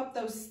of firm up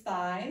those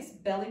thighs,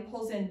 belly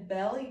pulls in,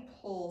 belly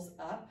pulls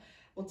up.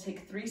 We'll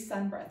take 3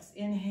 sun breaths.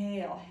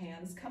 Inhale,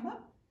 hands come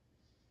up.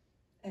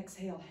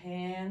 Exhale,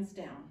 hands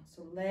down.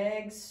 So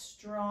legs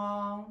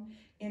strong.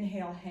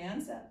 Inhale,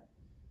 hands up.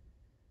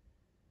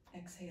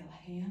 Exhale,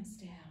 hands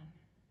down.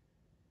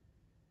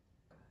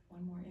 Good.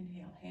 One more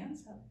inhale,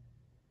 hands up.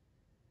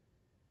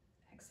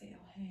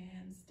 Exhale,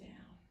 hands down.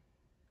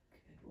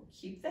 Good. We'll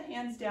keep the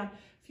hands down.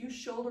 A few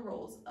shoulder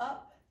rolls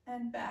up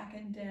and back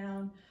and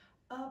down,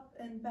 up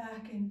and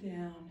back and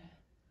down,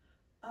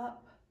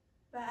 up,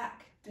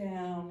 back,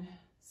 down.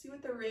 See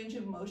what the range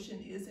of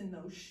motion is in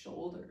those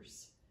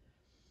shoulders.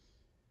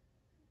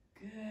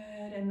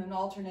 Good. And then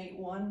alternate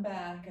one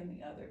back and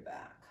the other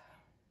back.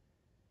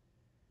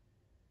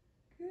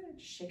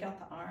 Good. Shake out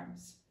the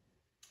arms.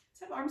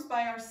 Let's have arms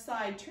by our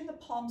side. Turn the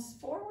palms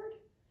forward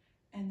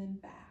and then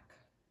back.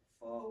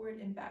 Forward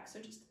and back. So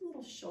just a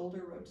little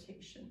shoulder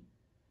rotation.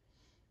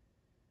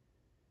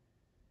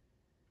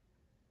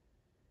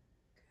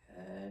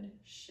 Good.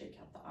 Shake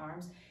out the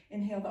arms.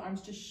 Inhale the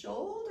arms to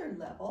shoulder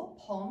level,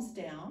 palms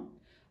down.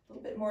 A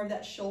little bit more of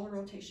that shoulder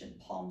rotation.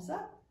 Palms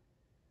up,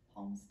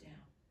 palms down.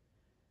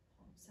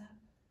 Palms up,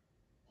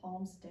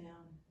 palms down.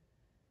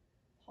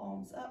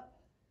 Palms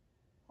up,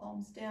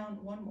 palms down.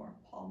 One more.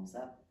 Palms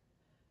up,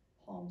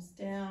 palms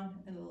down,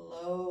 and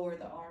lower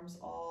the arms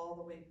all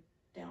the way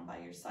down by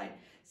your side.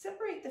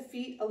 Separate the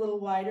feet a little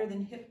wider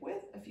than hip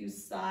width. A few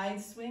side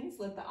swings.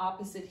 Let the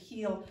opposite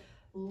heel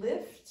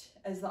lift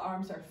as the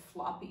arms are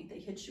floppy. They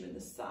hit you in the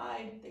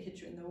side, they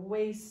hit you in the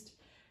waist.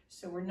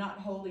 So we're not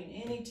holding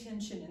any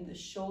tension in the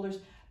shoulders.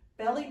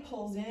 Belly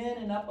pulls in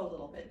and up a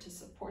little bit to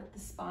support the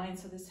spine.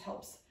 So this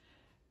helps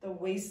the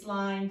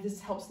waistline.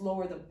 This helps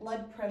lower the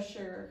blood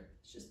pressure.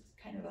 It's just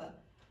kind of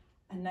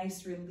a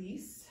nice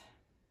release.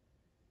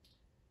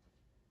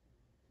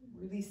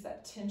 Release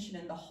that tension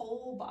in the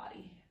whole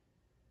body.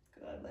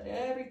 Good. Let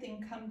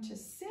everything come to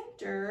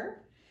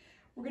center.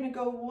 We're going to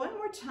go one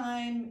more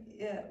time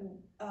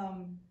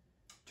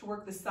to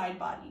work the side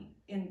body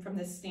in from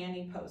this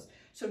standing pose.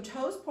 So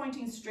toes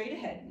pointing straight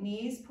ahead,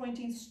 knees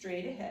pointing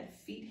straight ahead,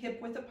 feet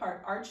hip width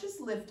apart, arches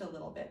lift a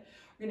little bit.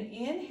 We're going to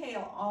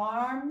inhale,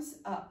 arms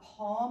up,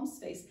 palms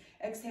face.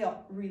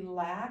 Exhale,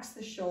 relax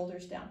the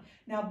shoulders down.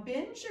 Now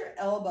bend your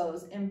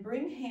elbows and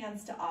bring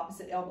hands to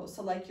opposite elbows.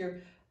 So like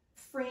you're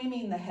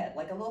framing the head,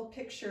 like a little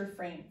picture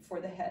frame for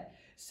the head.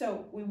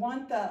 So we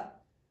want the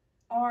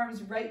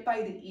arms right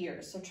by the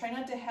ears. So try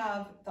not to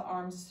have the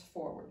arms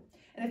forward.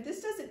 And if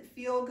this doesn't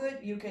feel good,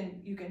 you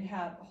can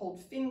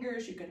hold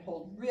fingers, you can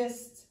hold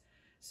wrists.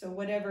 So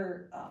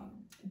whatever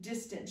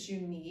distance you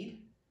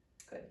need.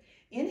 Good.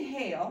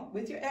 Inhale,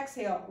 with your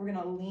exhale, we're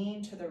gonna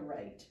lean to the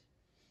right.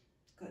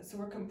 Good, so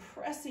we're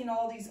compressing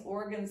all these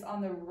organs on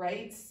the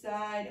right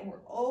side and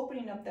we're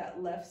opening up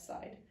that left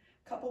side.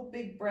 Couple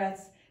big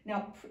breaths.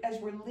 Now, as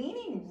we're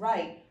leaning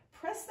right,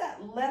 press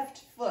that left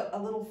foot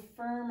a little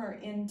firmer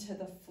into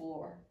the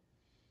floor.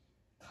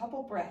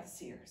 Couple breaths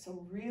here.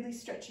 So really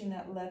stretching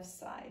that left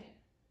side.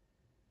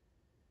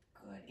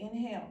 Good.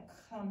 Inhale,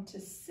 come to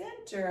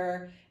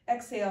center.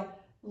 Exhale,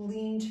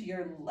 lean to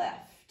your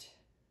left.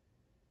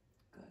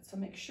 Good. So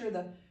make sure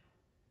the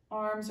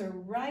arms are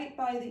right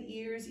by the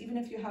ears, even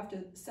if you have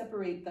to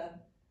separate the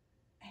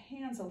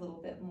hands a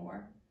little bit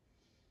more.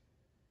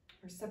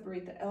 Or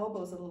separate the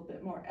elbows a little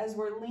bit more. As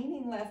we're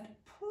leaning left,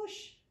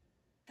 push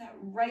that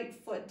right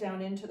foot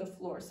down into the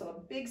floor. So a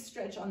big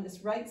stretch on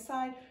this right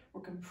side.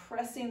 We're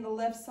compressing the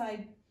left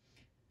side.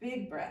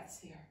 Big breaths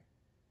here.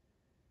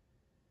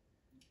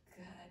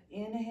 Good.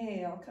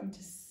 Inhale, come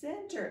to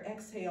center.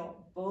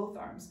 Exhale, both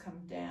arms come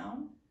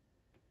down.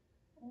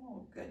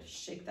 Oh, good.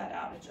 Shake that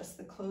out. Adjust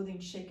the clothing,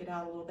 shake it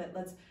out a little bit.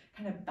 Let's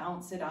kind of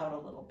bounce it out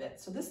a little bit.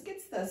 So this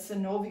gets the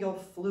synovial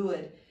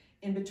fluid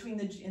in between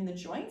in the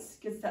joints,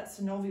 gets that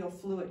synovial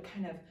fluid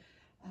kind of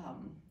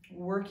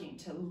working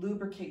to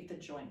lubricate the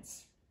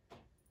joints.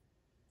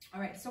 All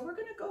right, so we're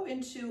going to go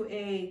into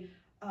a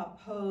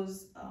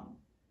pose,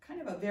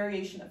 kind of a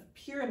variation of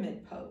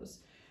pyramid pose.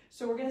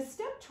 So we're going to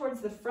step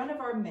towards the front of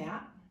our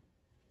mat.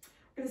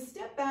 We're going to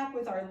step back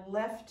with our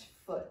left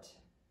foot.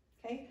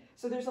 Okay,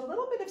 so there's a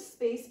little bit of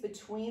space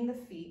between the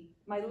feet.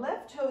 My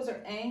left toes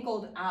are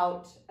angled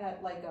out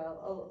at like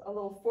a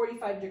little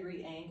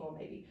 45-degree angle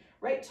maybe.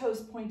 Right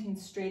toes pointing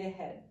straight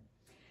ahead.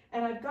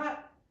 And I've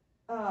got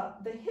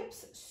the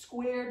hips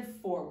squared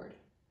forward.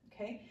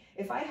 Okay,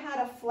 if I had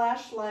a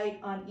flashlight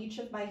on each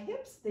of my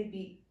hips, they'd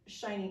be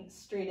shining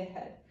straight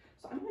ahead.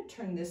 So I'm going to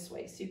turn this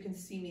way so you can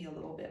see me a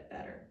little bit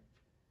better.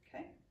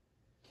 Okay,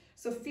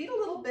 so feet a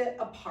little bit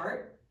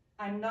apart.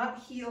 I'm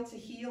not heel to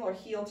heel or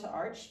heel to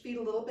arch, feet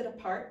a little bit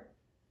apart.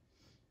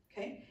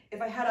 Okay, if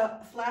I had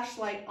a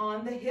flashlight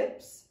on the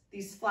hips,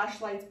 these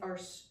flashlights are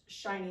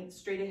shining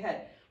straight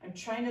ahead. I'm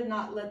trying to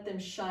not let them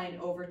shine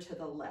over to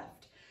the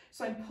left.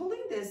 So I'm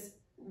pulling this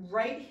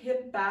right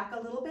hip back a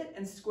little bit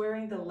and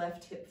squaring the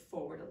left hip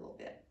forward a little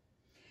bit.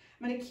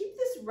 I'm going to keep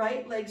this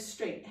right leg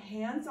straight,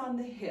 hands on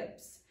the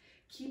hips.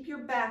 Keep your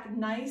back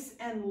nice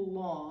and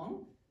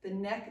long, the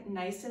neck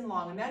nice and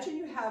long. Imagine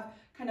you have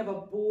kind of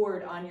a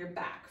board on your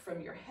back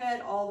from your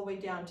head all the way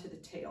down to the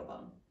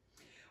tailbone.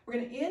 We're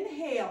going to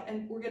inhale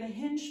and we're going to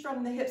hinge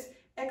from the hips.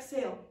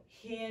 Exhale,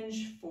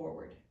 hinge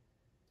forward.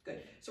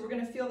 Good. So we're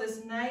going to feel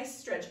this nice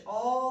stretch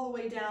all the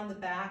way down the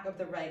back of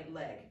the right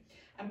leg.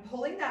 I'm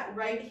pulling that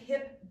right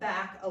hip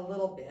back a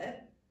little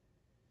bit.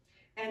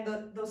 And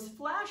those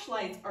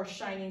flashlights are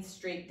shining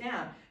straight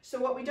down. So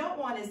what we don't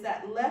want is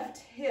that left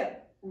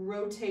hip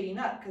rotating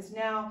up because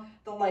now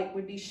the light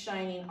would be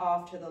shining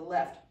off to the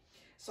left.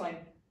 So I'm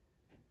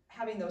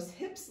having those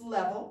hips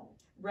level,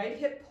 right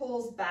hip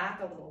pulls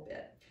back a little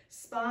bit.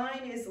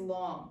 Spine is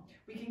long.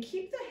 We can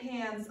keep the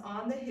hands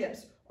on the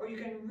hips or you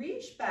can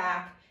reach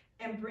back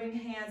and bring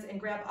hands and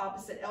grab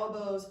opposite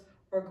elbows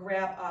or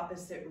grab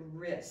opposite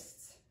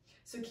wrists.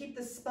 So keep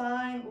the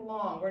spine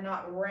long. We're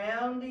not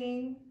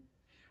rounding.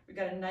 We've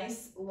got a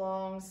nice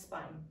long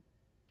spine.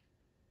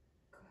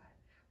 Good.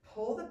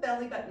 Pull the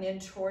belly button in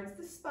towards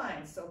the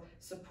spine. So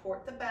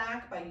support the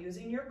back by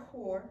using your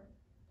core.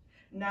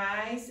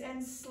 Nice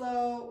and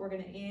slow. We're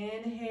going to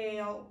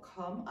inhale,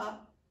 come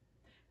up.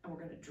 And we're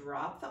going to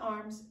drop the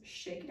arms,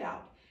 shake it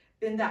out.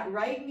 Bend that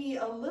right knee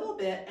a little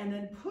bit and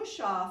then push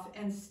off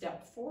and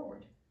step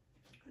forward.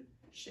 Good.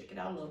 Shake it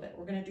out a little bit.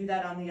 We're going to do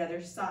that on the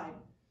other side.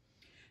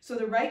 So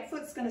the right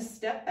foot's going to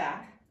step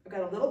back. I've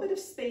got a little bit of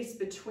space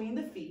between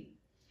the feet.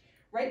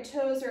 Right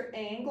toes are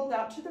angled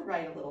out to the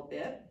right a little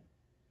bit.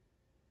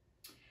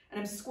 And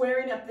I'm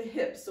squaring up the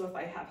hips. So if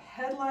I have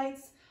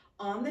headlights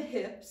on the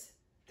hips,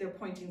 they're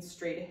pointing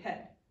straight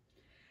ahead.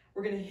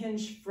 We're going to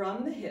hinge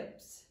from the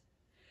hips.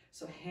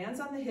 So hands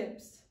on the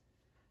hips,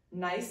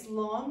 nice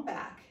long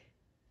back,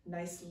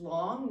 nice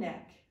long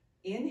neck.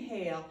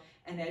 Inhale,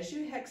 and as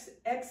you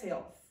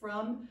exhale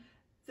from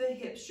the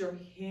hips, you're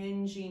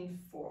hinging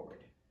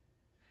forward.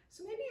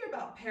 So maybe you're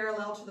about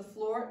parallel to the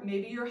floor,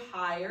 maybe you're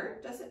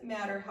higher, doesn't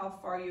matter how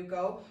far you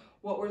go.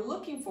 What we're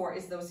looking for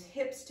is those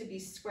hips to be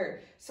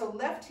squared. So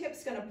left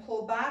hip's gonna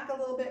pull back a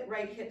little bit,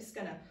 right hip's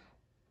gonna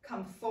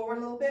come forward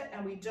a little bit,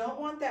 and we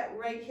don't want that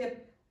right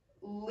hip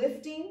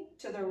lifting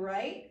to the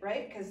right,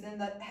 because then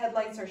the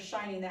headlights are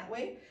shining that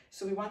way.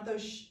 So we want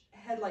those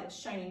headlights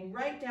shining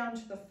right down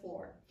to the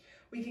floor.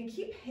 We can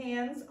keep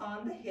hands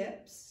on the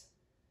hips,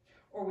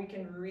 or we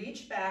can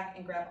reach back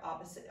and grab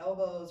opposite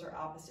elbows or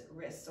opposite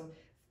wrists. So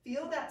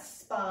feel that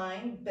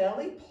spine,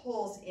 belly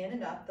pulls in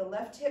and up. The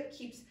left hip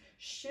keeps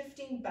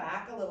shifting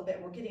back a little bit.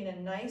 We're getting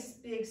a nice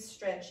big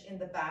stretch in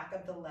the back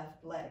of the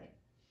left leg.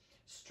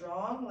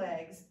 Strong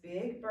legs,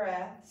 big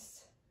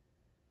breaths.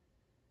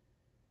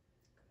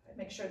 Good.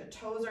 Make sure the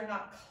toes are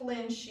not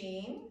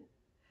clenching.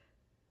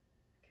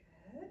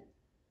 Good.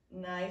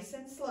 Nice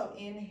and slow.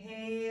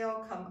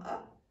 Inhale, come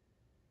up.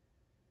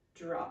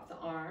 Drop the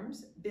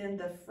arms. Bend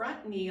the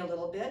front knee a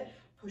little bit.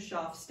 Push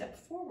off, step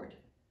forward.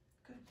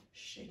 Good.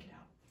 Shake it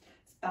out.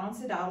 Let's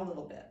bounce it out a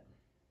little bit.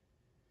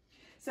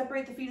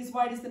 Separate the feet as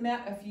wide as the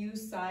mat. A few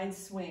side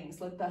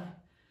swings. Let the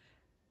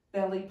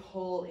belly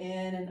pull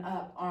in and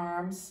up.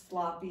 Arms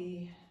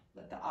floppy.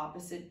 Let the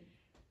opposite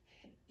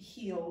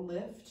heel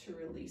lift to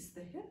release the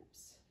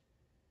hips.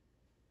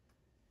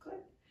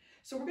 Good.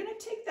 So we're going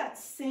to take that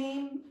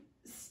same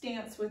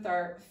stance with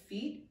our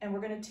feet and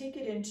we're going to take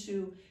it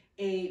into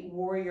a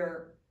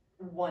warrior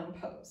one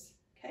pose.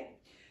 Okay.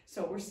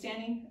 So we're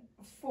standing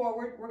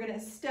forward. We're going to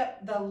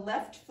step the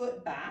left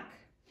foot back.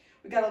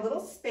 We've got a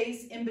little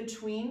space in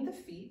between the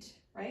feet,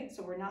 right?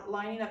 So we're not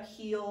lining up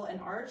heel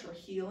and arch or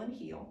heel and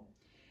heel.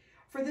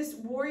 For this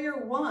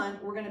warrior one,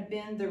 we're going to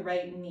bend the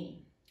right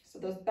knee. So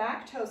those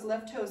back toes,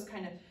 left toes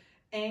kind of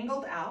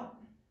angled out.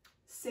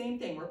 Same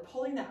thing. We're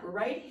pulling that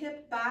right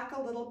hip back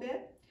a little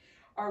bit.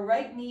 Our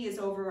right knee is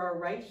over our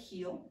right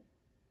heel.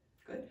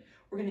 Good.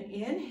 We're going to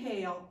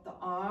inhale, the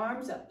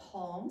arms up,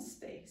 palm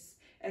space.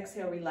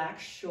 Exhale,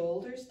 relax,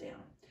 shoulders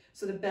down.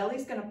 So the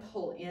belly's going to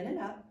pull in and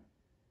up.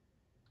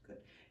 Good.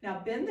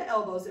 Now bend the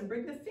elbows and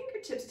bring the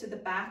fingertips to the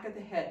back of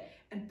the head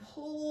and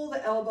pull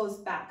the elbows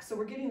back. So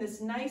we're getting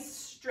this nice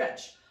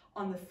stretch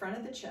on the front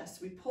of the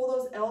chest. We pull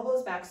those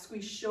elbows back,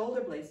 squeeze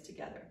shoulder blades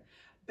together.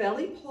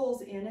 Belly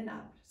pulls in and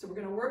up. So we're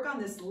going to work on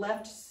this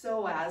left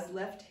psoas,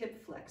 left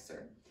hip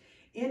flexor.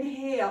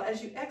 Inhale,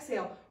 as you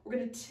exhale, we're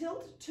going to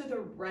tilt to the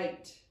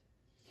right.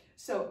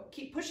 So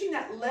keep pushing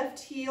that left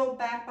heel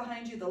back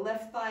behind you, the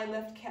left thigh,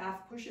 left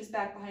calf pushes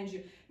back behind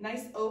you.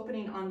 Nice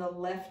opening on the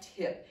left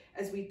hip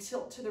as we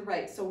tilt to the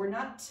right. So we're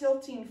not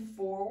tilting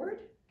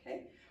forward,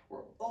 okay? We're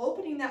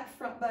opening that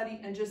front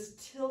body and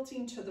just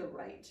tilting to the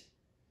right.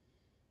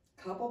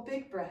 Couple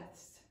big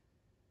breaths.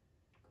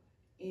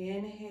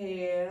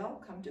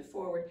 Inhale, come to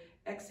forward.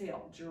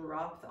 Exhale,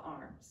 drop the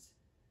arms.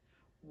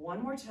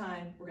 One more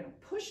time, we're going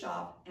to push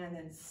off and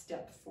then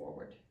step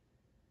forward.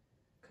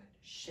 Good.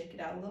 Shake it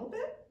out a little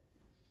bit.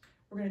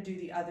 We're going to do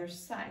the other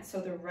side.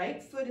 So the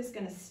right foot is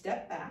going to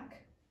step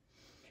back.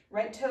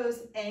 Right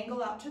toes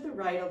angle out to the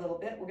right a little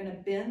bit. We're going to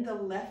bend the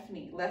left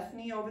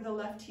knee over the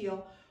left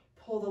heel.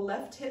 Pull the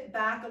left hip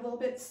back a little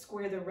bit.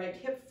 Square the right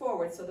hip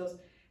forward. So those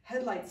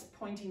headlights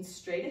pointing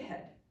straight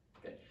ahead.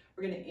 Good.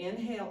 We're going to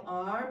inhale,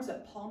 arms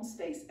up, palm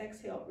space.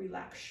 Exhale,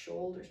 relax,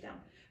 shoulders down.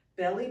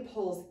 Belly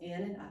pulls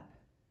in and up.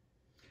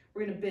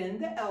 We're going to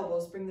bend the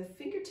elbows, bring the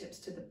fingertips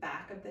to the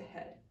back of the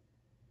head.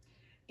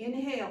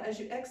 Inhale, as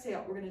you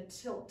exhale, we're going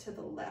to tilt to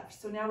the left.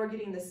 So now we're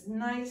getting this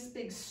nice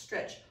big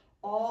stretch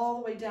all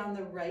the way down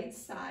the right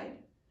side.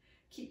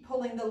 Keep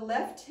pulling the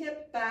left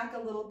hip back a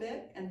little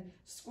bit and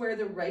square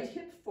the right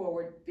hip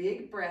forward.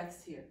 Big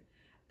breaths here.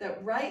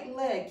 That right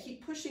leg,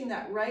 keep pushing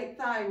that right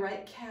thigh,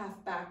 right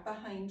calf back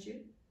behind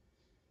you.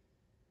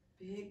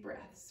 Big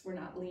breaths. We're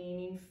not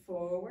leaning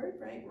forward,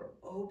 right? We're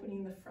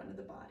opening the front of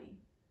the body.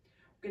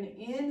 We're going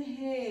to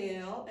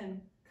inhale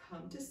and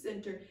come to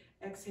center.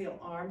 Exhale,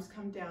 arms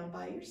come down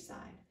by your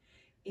side.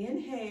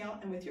 Inhale,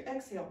 and with your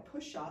exhale,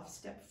 push off,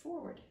 step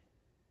forward.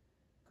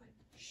 Good.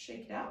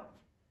 Shake it out.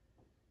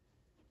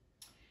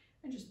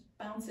 And just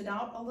bounce it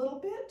out a little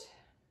bit.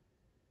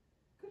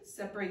 Good.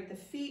 Separate the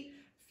feet,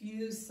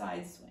 few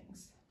side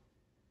swings.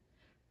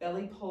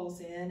 Belly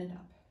pulls in and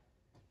up.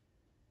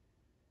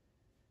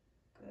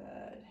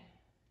 Good.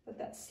 Let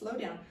that slow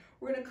down.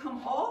 We're going to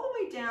come all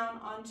the way down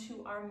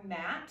onto our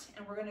mat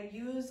and we're going to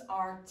use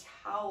our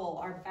towel,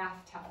 our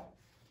bath towel.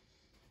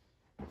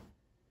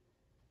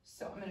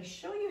 So I'm going to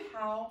show you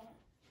how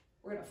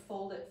we're going to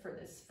fold it for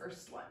this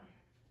first one.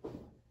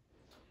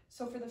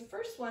 So for the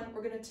first one,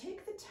 we're going to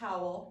take the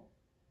towel,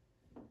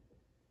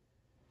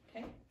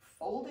 okay,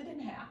 fold it in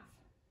half.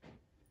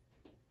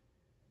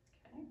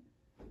 Okay.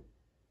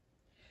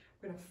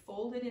 We're going to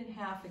fold it in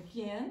half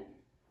again.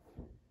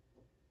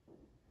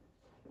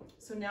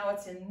 So now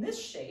it's in this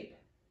shape,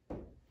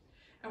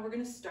 and we're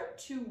going to start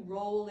to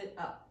roll it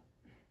up.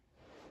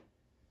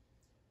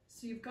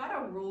 So you've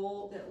got a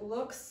roll that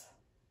looks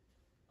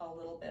a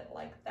little bit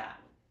like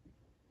that.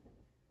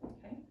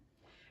 Okay.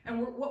 And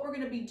what we're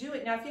going to be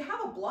doing, now if you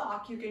have a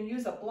block, you can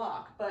use a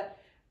block, but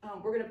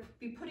we're going to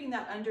be putting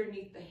that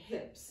underneath the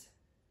hips.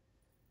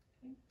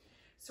 Okay.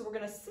 So we're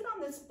going to sit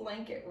on this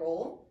blanket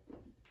roll.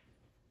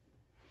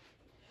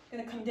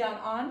 Going to come down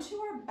onto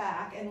our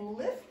back and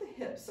lift the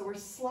hips. So we're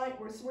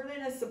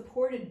in a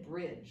supported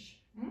bridge.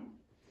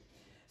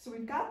 So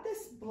we've got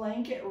this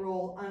blanket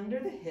roll under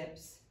the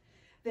hips.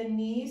 The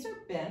knees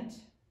are bent,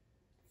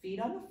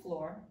 feet on the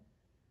floor.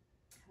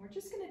 We're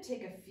just going to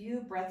take a few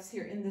breaths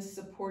here in this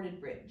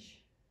supported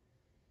bridge.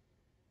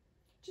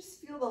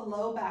 Just feel the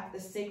low back, the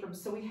sacrum.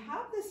 So we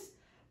have this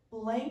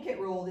blanket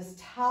roll, this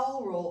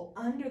towel roll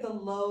under the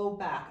low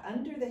back,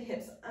 under the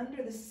hips,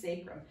 under the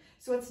sacrum.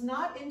 So it's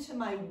not into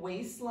my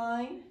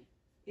waistline,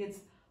 it's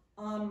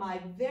on my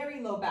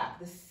very low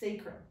back, the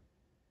sacrum.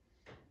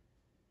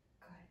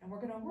 Good. And we're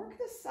going to work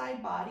the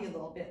side body a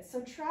little bit.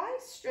 So try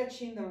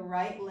stretching the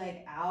right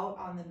leg out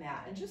on the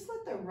mat and just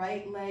let the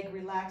right leg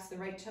relax. The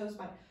right toes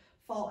might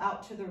fall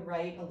out to the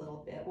right a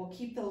little bit. We'll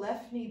keep the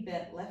left knee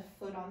bent, left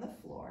foot on the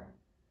floor.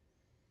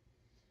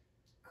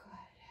 Good.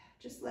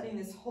 Just letting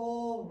this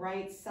whole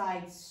right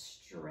side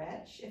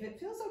stretch. If it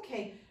feels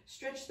okay,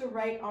 stretch the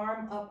right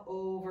arm up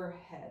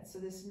overhead. So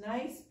this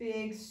nice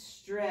big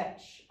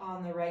stretch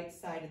on the right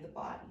side of the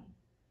body.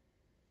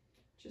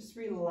 Just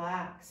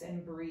relax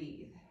and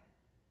breathe.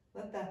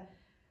 Let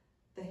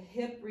the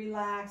hip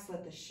relax,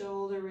 let the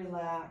shoulder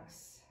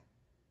relax.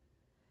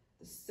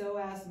 The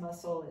psoas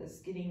muscle is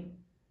getting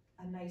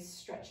a nice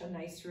stretch, a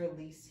nice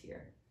release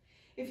here.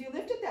 If you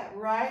lifted that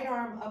right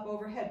arm up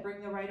overhead,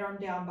 bring the right arm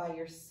down by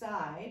your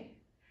side.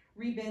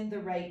 Rebend the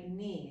right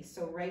knee.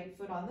 So right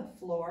foot on the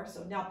floor.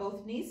 So now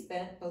both knees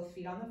bent, both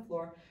feet on the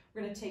floor.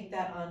 We're going to take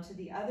that onto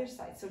the other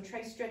side. So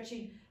try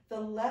stretching the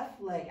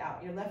left leg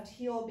out. Your left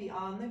heel will be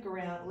on the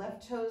ground.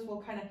 Left toes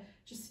will kind of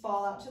just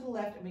fall out to the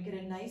left, and we get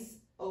a nice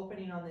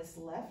opening on this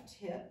left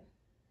hip.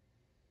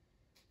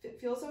 If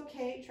it feels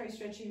okay, try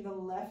stretching the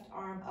left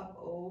arm up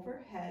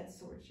overhead.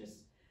 So we're just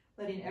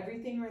letting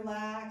everything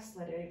relax,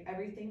 letting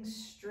everything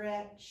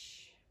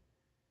stretch.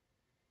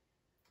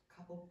 A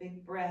couple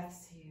big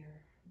breaths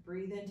here.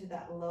 Breathe into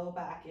that low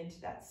back, into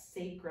that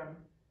sacrum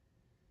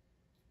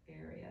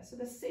area. So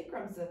the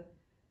sacrum's the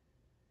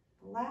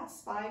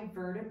last 5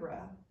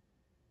 vertebrae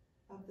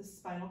of the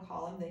spinal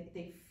column.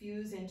 They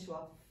fuse into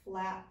a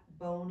flat,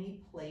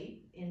 bony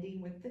plate,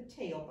 ending with the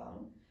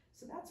tailbone.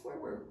 So that's where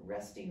we're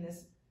resting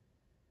this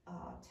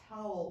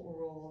towel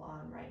roll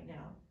on right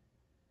now.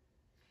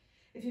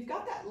 If you've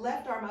got that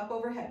left arm up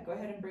overhead, go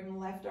ahead and bring the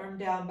left arm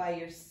down by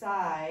your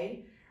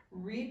side.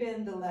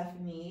 Rebend the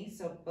left knee,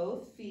 so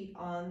both feet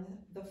on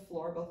the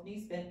floor, both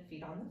knees bent,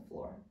 feet on the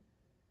floor.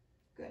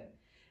 Good.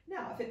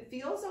 Now, if it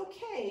feels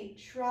okay,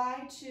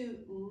 try to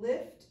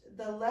lift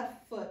the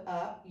left foot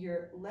up.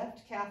 Your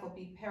left calf will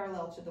be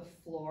parallel to the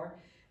floor.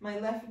 My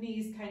left knee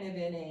is kind of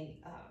in a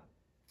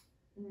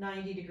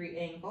 90-degree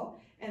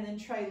angle. And then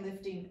try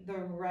lifting the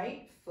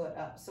right foot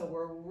up. So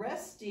we're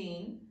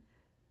resting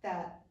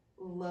that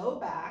low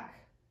back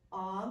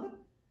on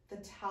the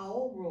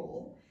towel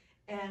roll,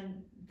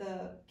 and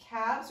the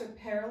calves are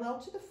parallel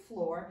to the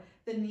floor.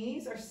 The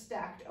knees are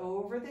stacked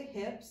over the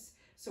hips.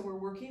 So we're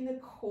working the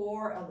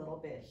core a little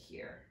bit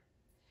here.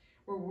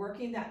 We're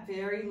working that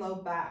very low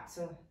back,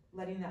 so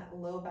letting that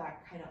low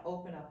back kind of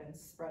open up and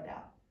spread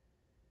out.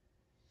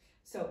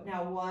 So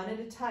now one at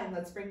a time,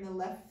 let's bring the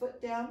left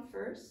foot down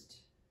first.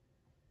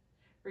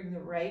 Bring the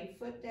right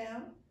foot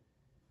down.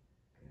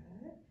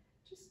 Good.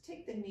 Just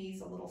take the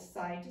knees a little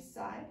side to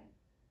side.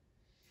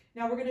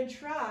 Now we're going to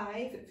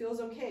try, if it feels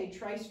okay,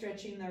 try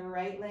stretching the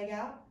right leg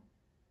out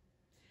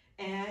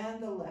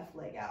and the left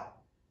leg out.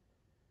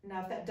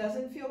 Now, if that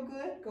doesn't feel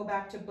good, go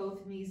back to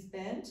both knees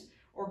bent,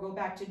 or go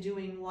back to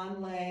doing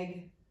one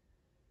leg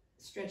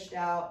stretched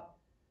out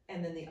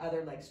and then the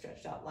other leg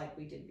stretched out like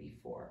we did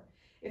before.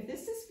 If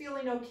this is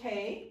feeling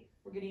okay,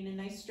 we're getting a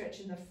nice stretch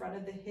in the front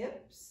of the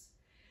hips.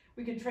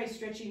 We could try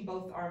stretching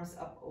both arms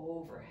up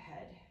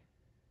overhead.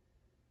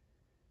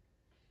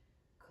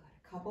 Good.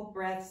 A couple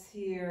breaths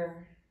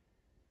here.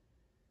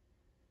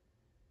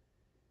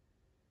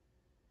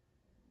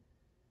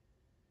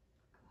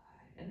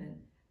 Good. And then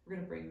we're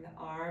going to bring the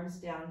arms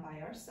down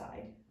by our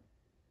side.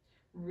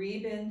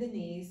 Rebend the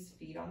knees,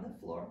 feet on the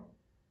floor.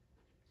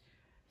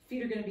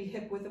 Feet are going to be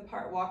hip width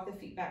apart. Walk the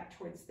feet back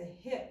towards the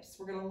hips.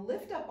 We're going to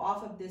lift up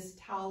off of this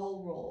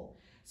towel roll.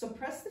 So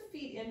press the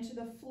feet into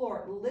the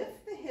floor,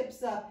 lift the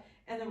hips up,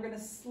 and then we're going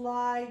to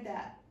slide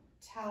that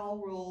towel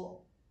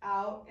roll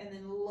out, and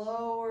then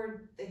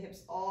lower the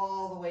hips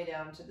all the way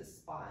down to the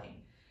spine.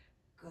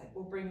 Good.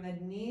 We'll bring the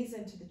knees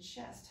into the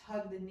chest.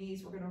 Hug the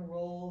knees. We're going to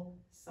roll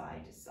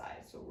side to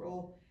side. So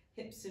roll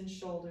hips and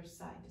shoulders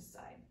side to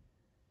side.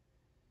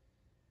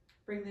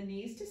 Bring the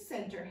knees to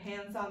center,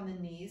 hands on the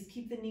knees.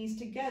 Keep the knees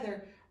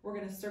together. We're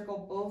going to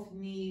circle both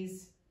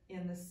knees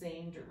in the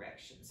same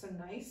direction. So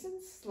nice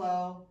and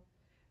slow.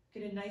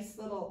 Get a nice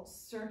little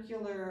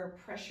circular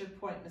pressure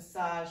point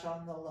massage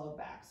on the low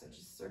back. So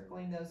just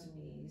circling those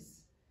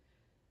knees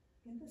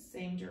in the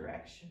same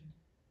direction.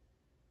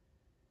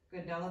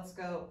 Good, now let's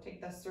go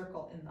take the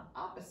circle in the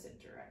opposite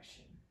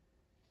direction.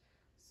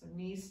 So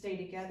knees stay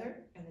together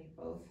and they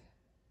both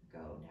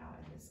go now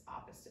in this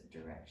opposite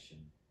direction.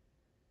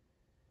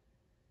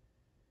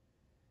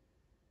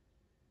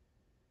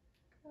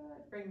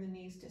 Good, bring the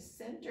knees to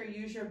center.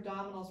 Use your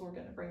abdominals. We're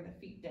going to bring the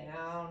feet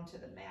down to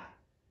the mat.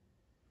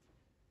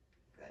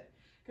 Good,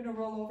 going to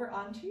roll over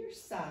onto your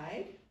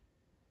side.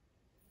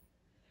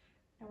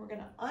 And we're going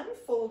to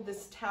unfold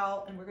this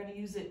towel and we're going to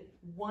use it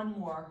one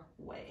more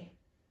way.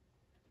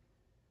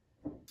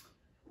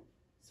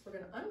 So we're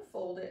going to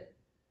unfold it,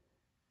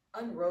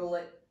 unroll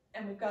it,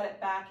 and we've got it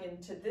back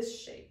into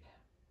this shape.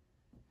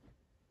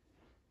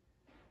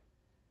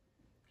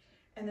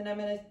 And then I'm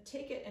going to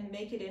take it and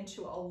make it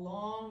into a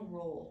long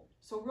roll.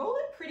 So roll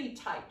it pretty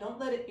tight. Don't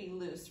let it be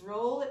loose.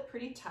 Roll it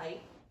pretty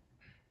tight.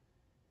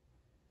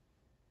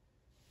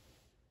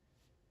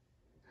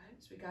 Right,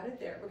 so we got it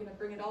there. We're going to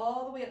bring it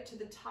all the way up to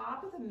the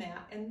top of the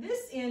mat. And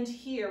this end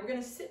here, we're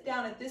going to sit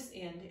down at this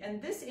end.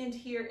 And this end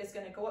here is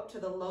going to go up to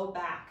the low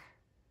back.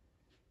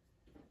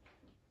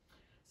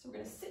 So we're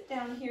going to sit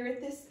down here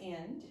at this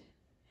end.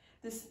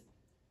 This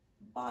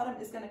bottom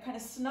is going to kind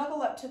of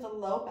snuggle up to the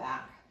low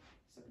back.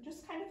 So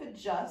just kind of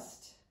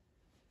adjust.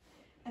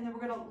 And then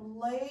we're going to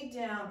lay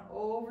down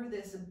over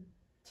this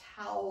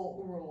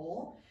towel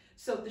roll.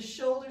 So the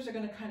shoulders are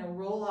going to kind of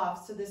roll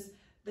off. So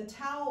the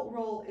towel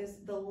roll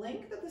is the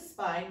length of the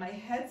spine. My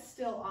head's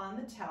still on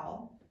the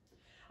towel.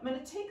 I'm going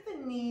to take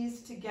the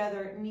knees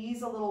together,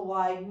 knees a little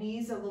wide,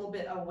 knees a little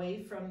bit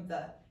away from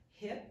the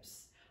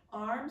hips.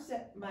 Arms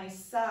at my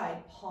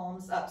side,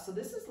 palms up. So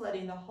this is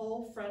letting the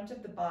whole front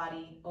of the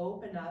body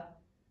open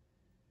up.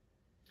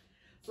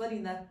 It's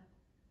letting the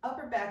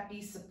upper back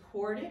be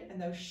supported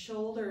and those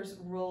shoulders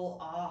roll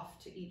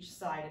off to each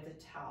side of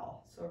the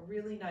towel. So a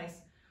really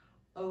nice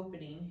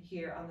opening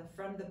here on the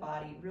front of the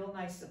body, real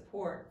nice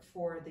support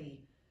for the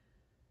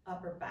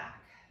upper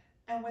back.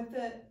 And with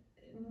the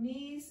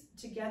knees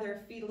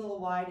together, feet a little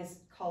wide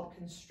is called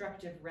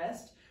constructive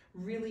rest.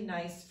 Really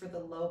nice for the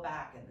low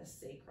back and the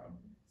sacrum.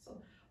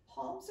 So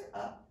palms are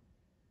up.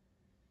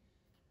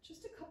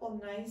 Just a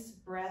couple nice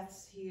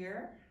breaths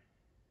here.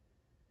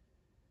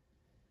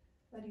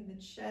 Letting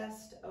the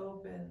chest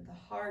open, the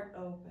heart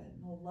open,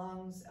 the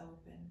lungs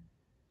open.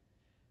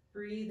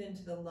 Breathe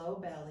into the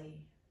low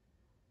belly.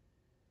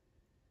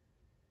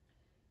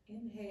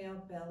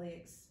 Inhale,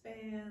 belly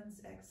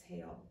expands.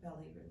 Exhale,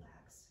 belly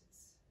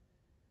relaxes.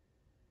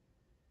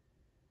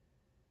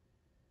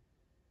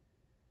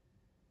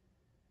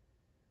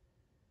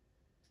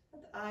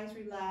 Let the eyes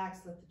relax,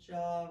 let the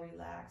jaw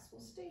relax. We'll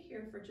stay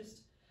here for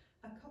just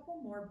a couple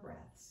more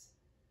breaths.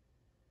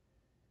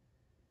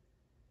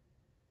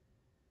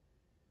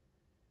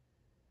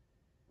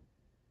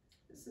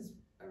 This is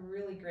a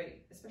really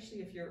great,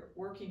 especially if you're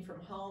working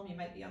from home. You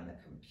might be on the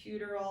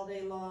computer all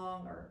day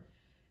long, or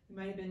you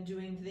might have been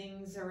doing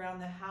things around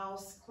the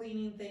house,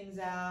 cleaning things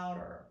out,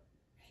 or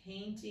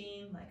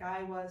painting like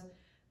I was.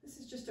 This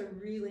is just a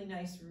really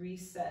nice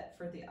reset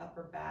for the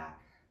upper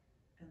back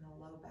and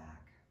the low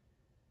back.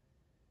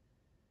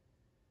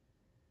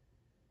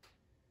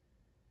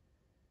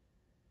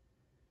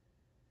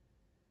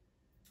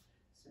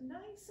 So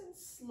nice and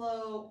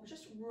slow,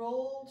 just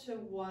roll to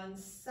one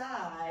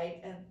side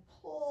and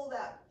pull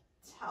that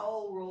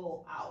towel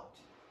roll out.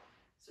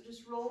 So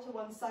just roll to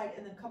one side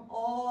and then come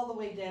all the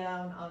way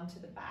down onto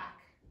the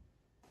back.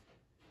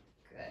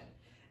 Good.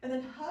 And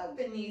then hug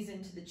the knees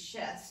into the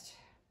chest.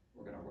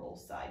 We're going to roll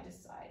side to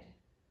side.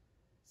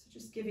 So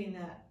just giving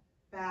that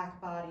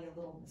back body a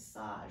little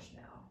massage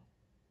now.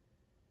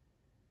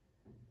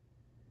 Good.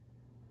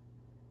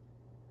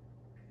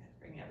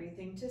 Bring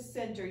everything to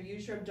center.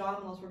 Use your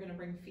abdominals. We're going to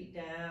bring feet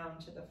down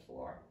to the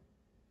floor.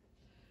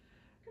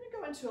 We're going to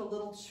go into a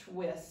little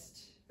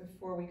twist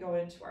before we go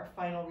into our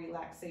final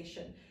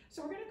relaxation.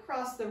 So we're going to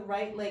cross the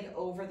right leg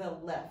over the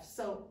left.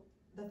 So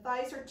the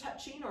thighs are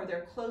touching, or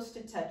they're close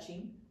to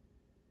touching.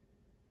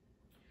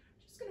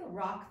 Just going to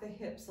rock the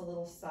hips a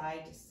little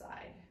side to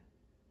side.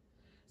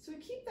 So we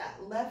keep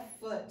that left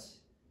foot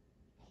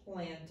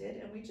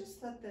planted, and we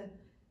just let the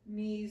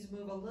knees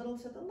move a little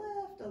to the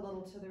left, a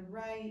little to the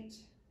right,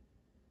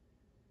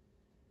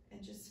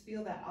 and just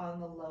feel that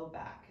on the low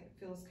back. It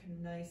feels kind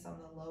of nice on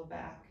the low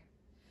back.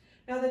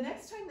 Now the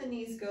next time the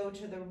knees go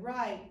to the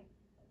right,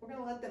 we're going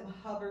to let them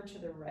hover to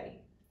the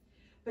right.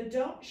 But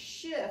don't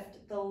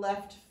shift the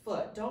left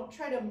foot. Don't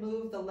try to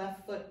move the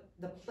left foot,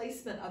 the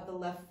placement of the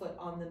left foot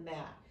on the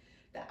mat.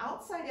 The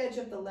outside edge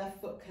of the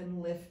left foot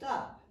can lift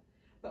up,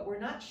 but we're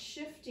not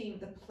shifting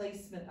the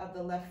placement of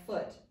the left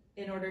foot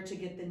in order to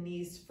get the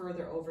knees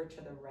further over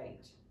to the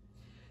right.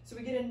 So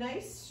we get a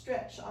nice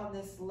stretch on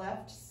this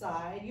left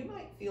side. You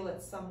might feel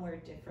it somewhere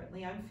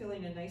differently. I'm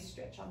feeling a nice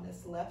stretch on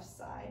this left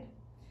side.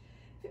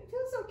 If it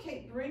feels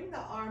okay, bring the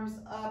arms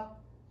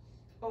up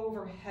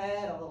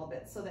overhead a little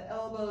bit so the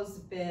elbows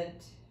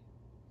bent.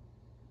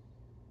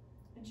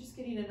 And just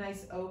getting a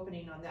nice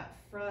opening on that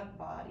front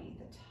body,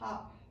 the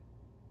top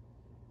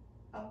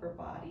upper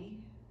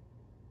body,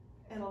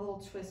 and a little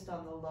twist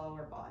on the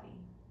lower body.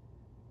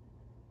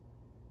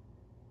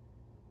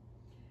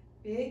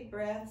 Big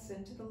breaths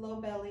into the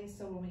low belly,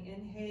 so when we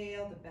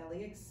inhale, the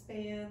belly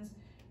expands.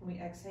 When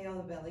we exhale,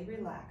 the belly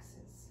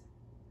relaxes.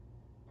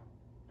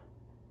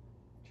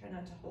 Try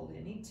not to hold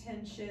any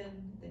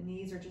tension. The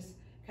knees are just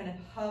kind of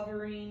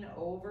hovering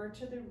over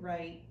to the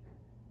right.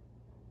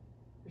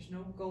 There's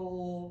no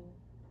goal.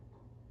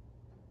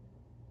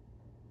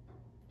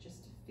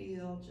 Just to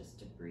feel, just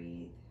to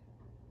breathe.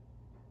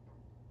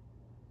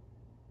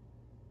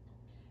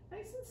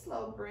 Nice and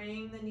slow,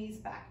 bring the knees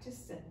back to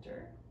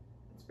center.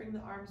 Let's bring the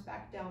arms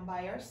back down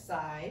by our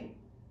side.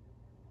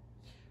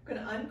 We're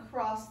going to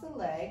uncross the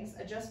legs,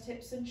 adjust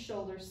hips and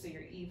shoulders so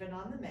you're even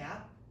on the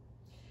mat.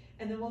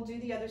 And then we'll do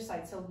the other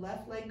side. So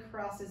left leg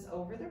crosses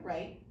over the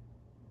right.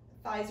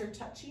 Thighs are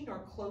touching or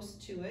close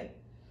to it.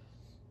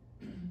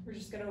 We're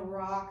just going to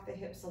rock the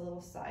hips a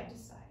little side to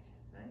side.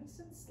 Nice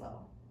and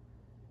slow.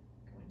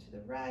 Going to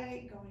the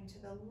right, going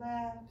to the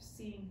left,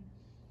 seeing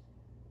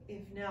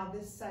if now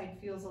this side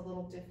feels a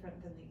little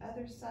different than the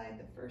other side,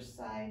 the first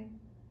side.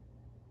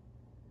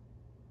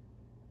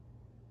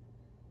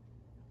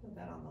 Feel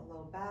that on the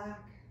low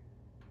back.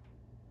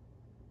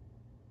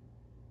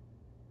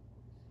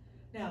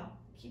 Now,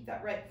 keep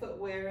that right foot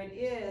where it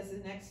is. The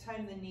next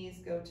time the knees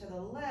go to the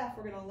left,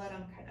 we're going to let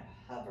them kind of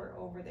hover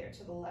over there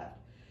to the left.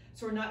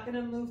 So we're not going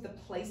to move the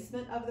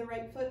placement of the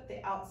right foot.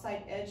 The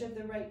outside edge of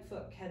the right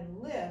foot can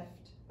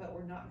lift, but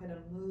we're not going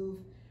to move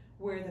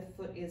where the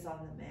foot is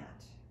on the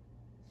mat.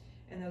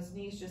 And those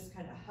knees just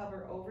kind of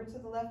hover over to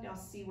the left. Now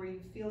see where you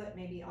feel it,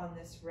 maybe on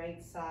this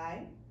right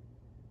side.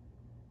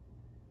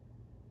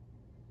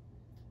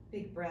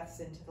 Big breaths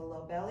into the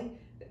low belly.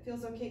 If it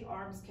feels okay,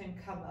 arms can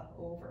come up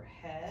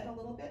overhead a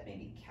little bit,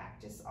 maybe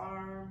cactus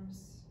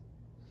arms,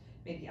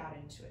 maybe out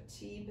into a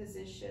T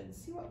position.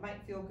 See what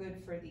might feel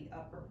good for the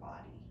upper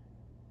body.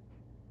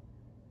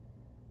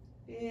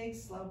 Big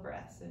slow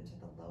breaths into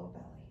the low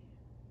belly.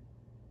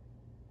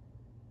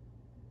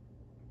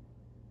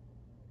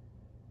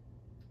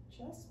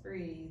 Just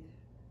breathe,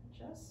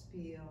 just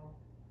feel.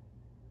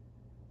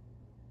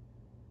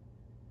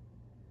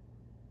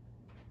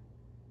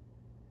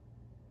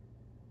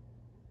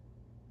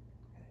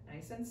 Good.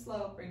 Nice and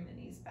slow, bring the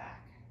knees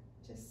back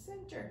to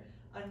center.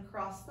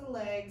 Uncross the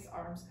legs,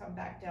 arms come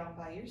back down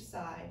by your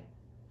side.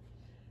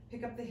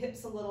 Pick up the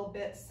hips a little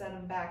bit, set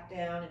them back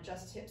down,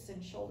 adjust hips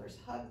and shoulders,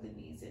 hug the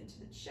knees into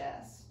the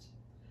chest.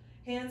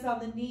 Hands on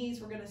the knees,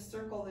 we're going to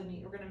circle the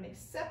knee. We're going to make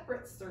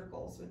separate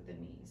circles with the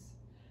knees.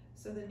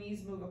 So the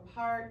knees move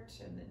apart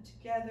and then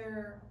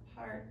together,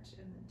 apart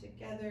and then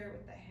together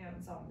with the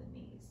hands on the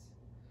knees.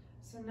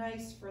 So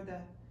nice for the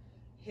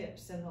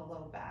hips and the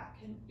low back.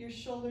 And your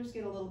shoulders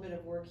get a little bit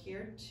of work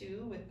here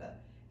too with the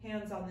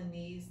hands on the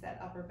knees, that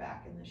upper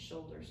back and the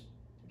shoulders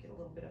get a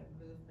little bit of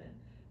movement.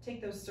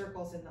 Take those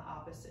circles in the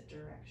opposite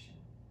direction.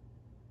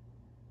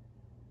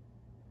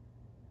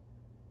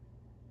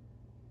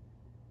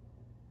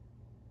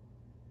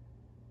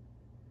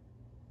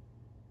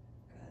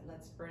 Good,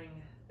 let's bring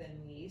the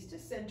knees to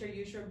center.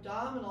 Use your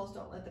abdominals,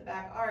 don't let the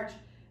back arch.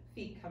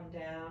 Feet come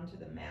down to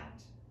the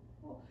mat.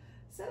 We'll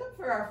set up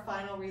for our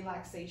final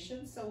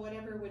relaxation, so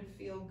whatever would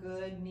feel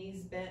good,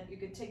 knees bent. You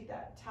could take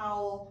that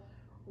towel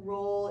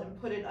roll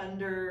and put it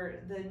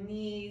under the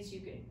knees. You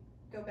can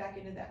go back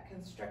into that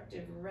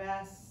constructive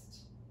rest.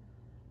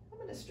 I'm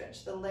going to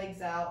stretch the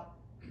legs out,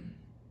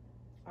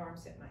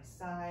 arms at my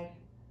side.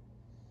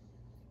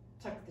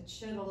 Tuck the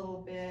chin a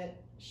little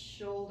bit,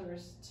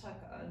 shoulders tuck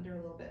under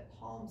a little bit,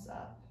 palms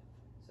up.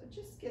 So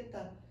just get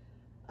the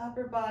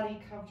upper body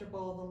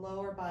comfortable, the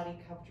lower body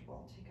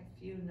comfortable. Take a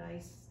few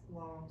nice,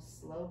 long,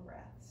 slow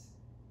breaths.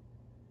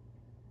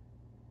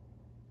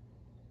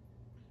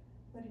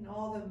 Letting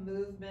all the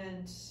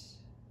movement,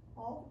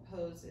 all the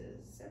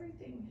poses,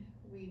 everything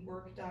we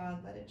worked on,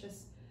 let it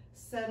just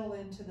settle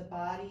into the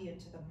body,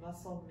 into the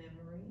muscle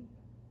memory.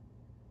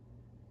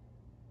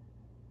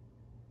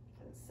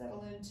 Let it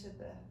settle into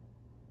the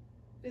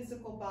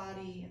physical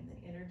body and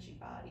the energy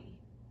body.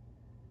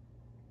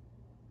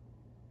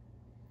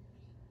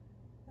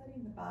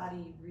 Letting the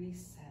body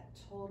reset,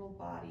 total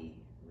body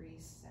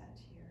reset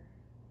here.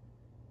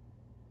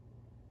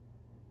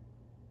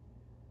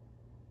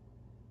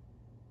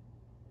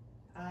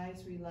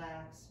 Eyes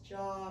relax,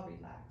 jaw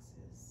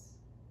relaxes,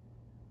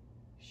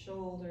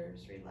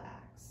 shoulders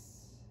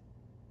relax,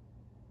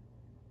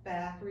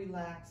 back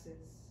relaxes,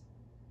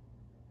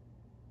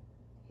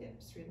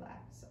 hips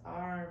relax,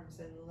 arms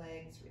and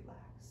legs relax.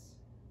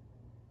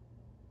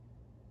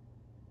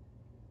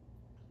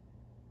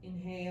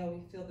 Inhale,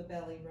 we feel the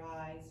belly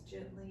rise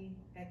gently.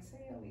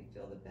 Exhale, we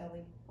feel the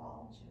belly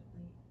fall gently.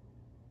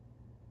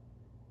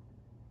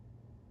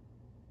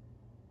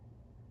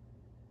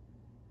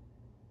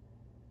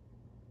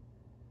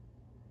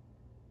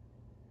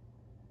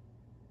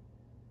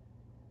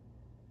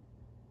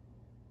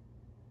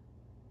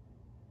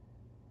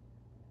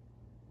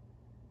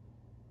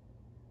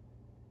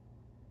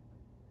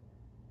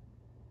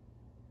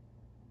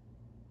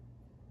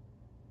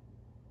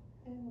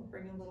 And we'll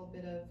bring a little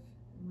bit of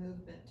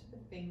movement to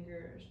the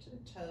fingers, to the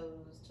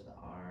toes, to the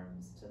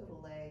arms, to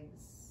the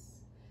legs.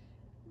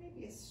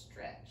 Maybe a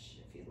stretch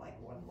if you'd like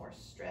one more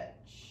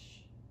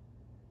stretch.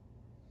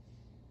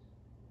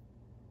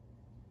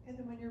 And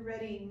then when you're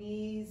ready,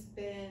 knees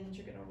bend.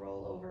 You're going to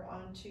roll over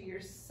onto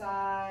your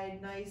side,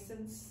 nice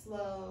and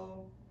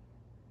slow.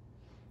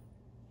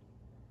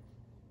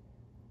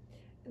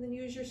 And then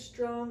use your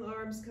strong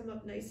arms, come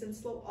up nice and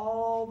slow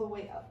all the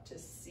way up to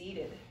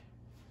seated.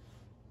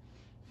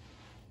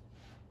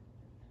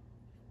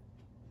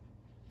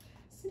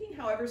 Sitting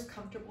however's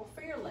comfortable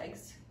for your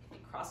legs. You can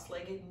be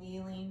cross-legged,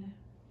 kneeling,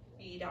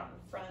 feet out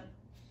in front.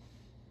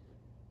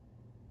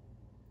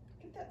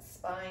 Get that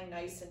spine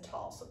nice and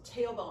tall. So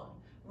tailbone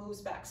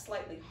moves back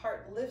slightly,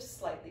 heart lifts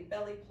slightly,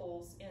 belly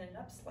pulls in and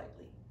up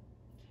slightly.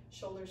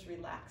 Shoulders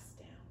relax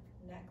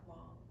down, neck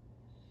long.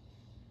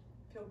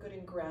 Feel good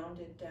and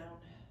grounded down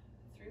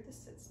through the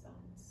sits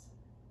bones.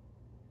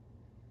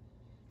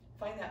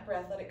 Find that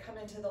breath, let it come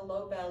into the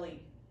low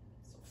belly.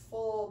 So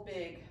full,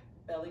 big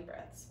belly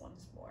breaths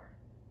once more.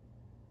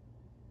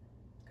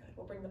 Good,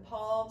 we'll bring the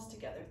palms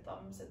together,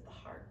 thumbs at the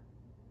heart.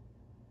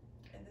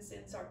 And this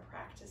ends our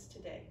practice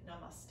today.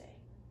 Namaste.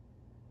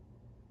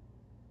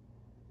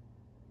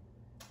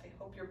 I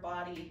hope your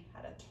body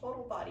had a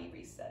total body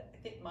reset. I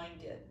think mine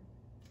did.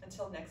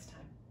 Until next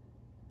time,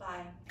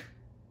 bye.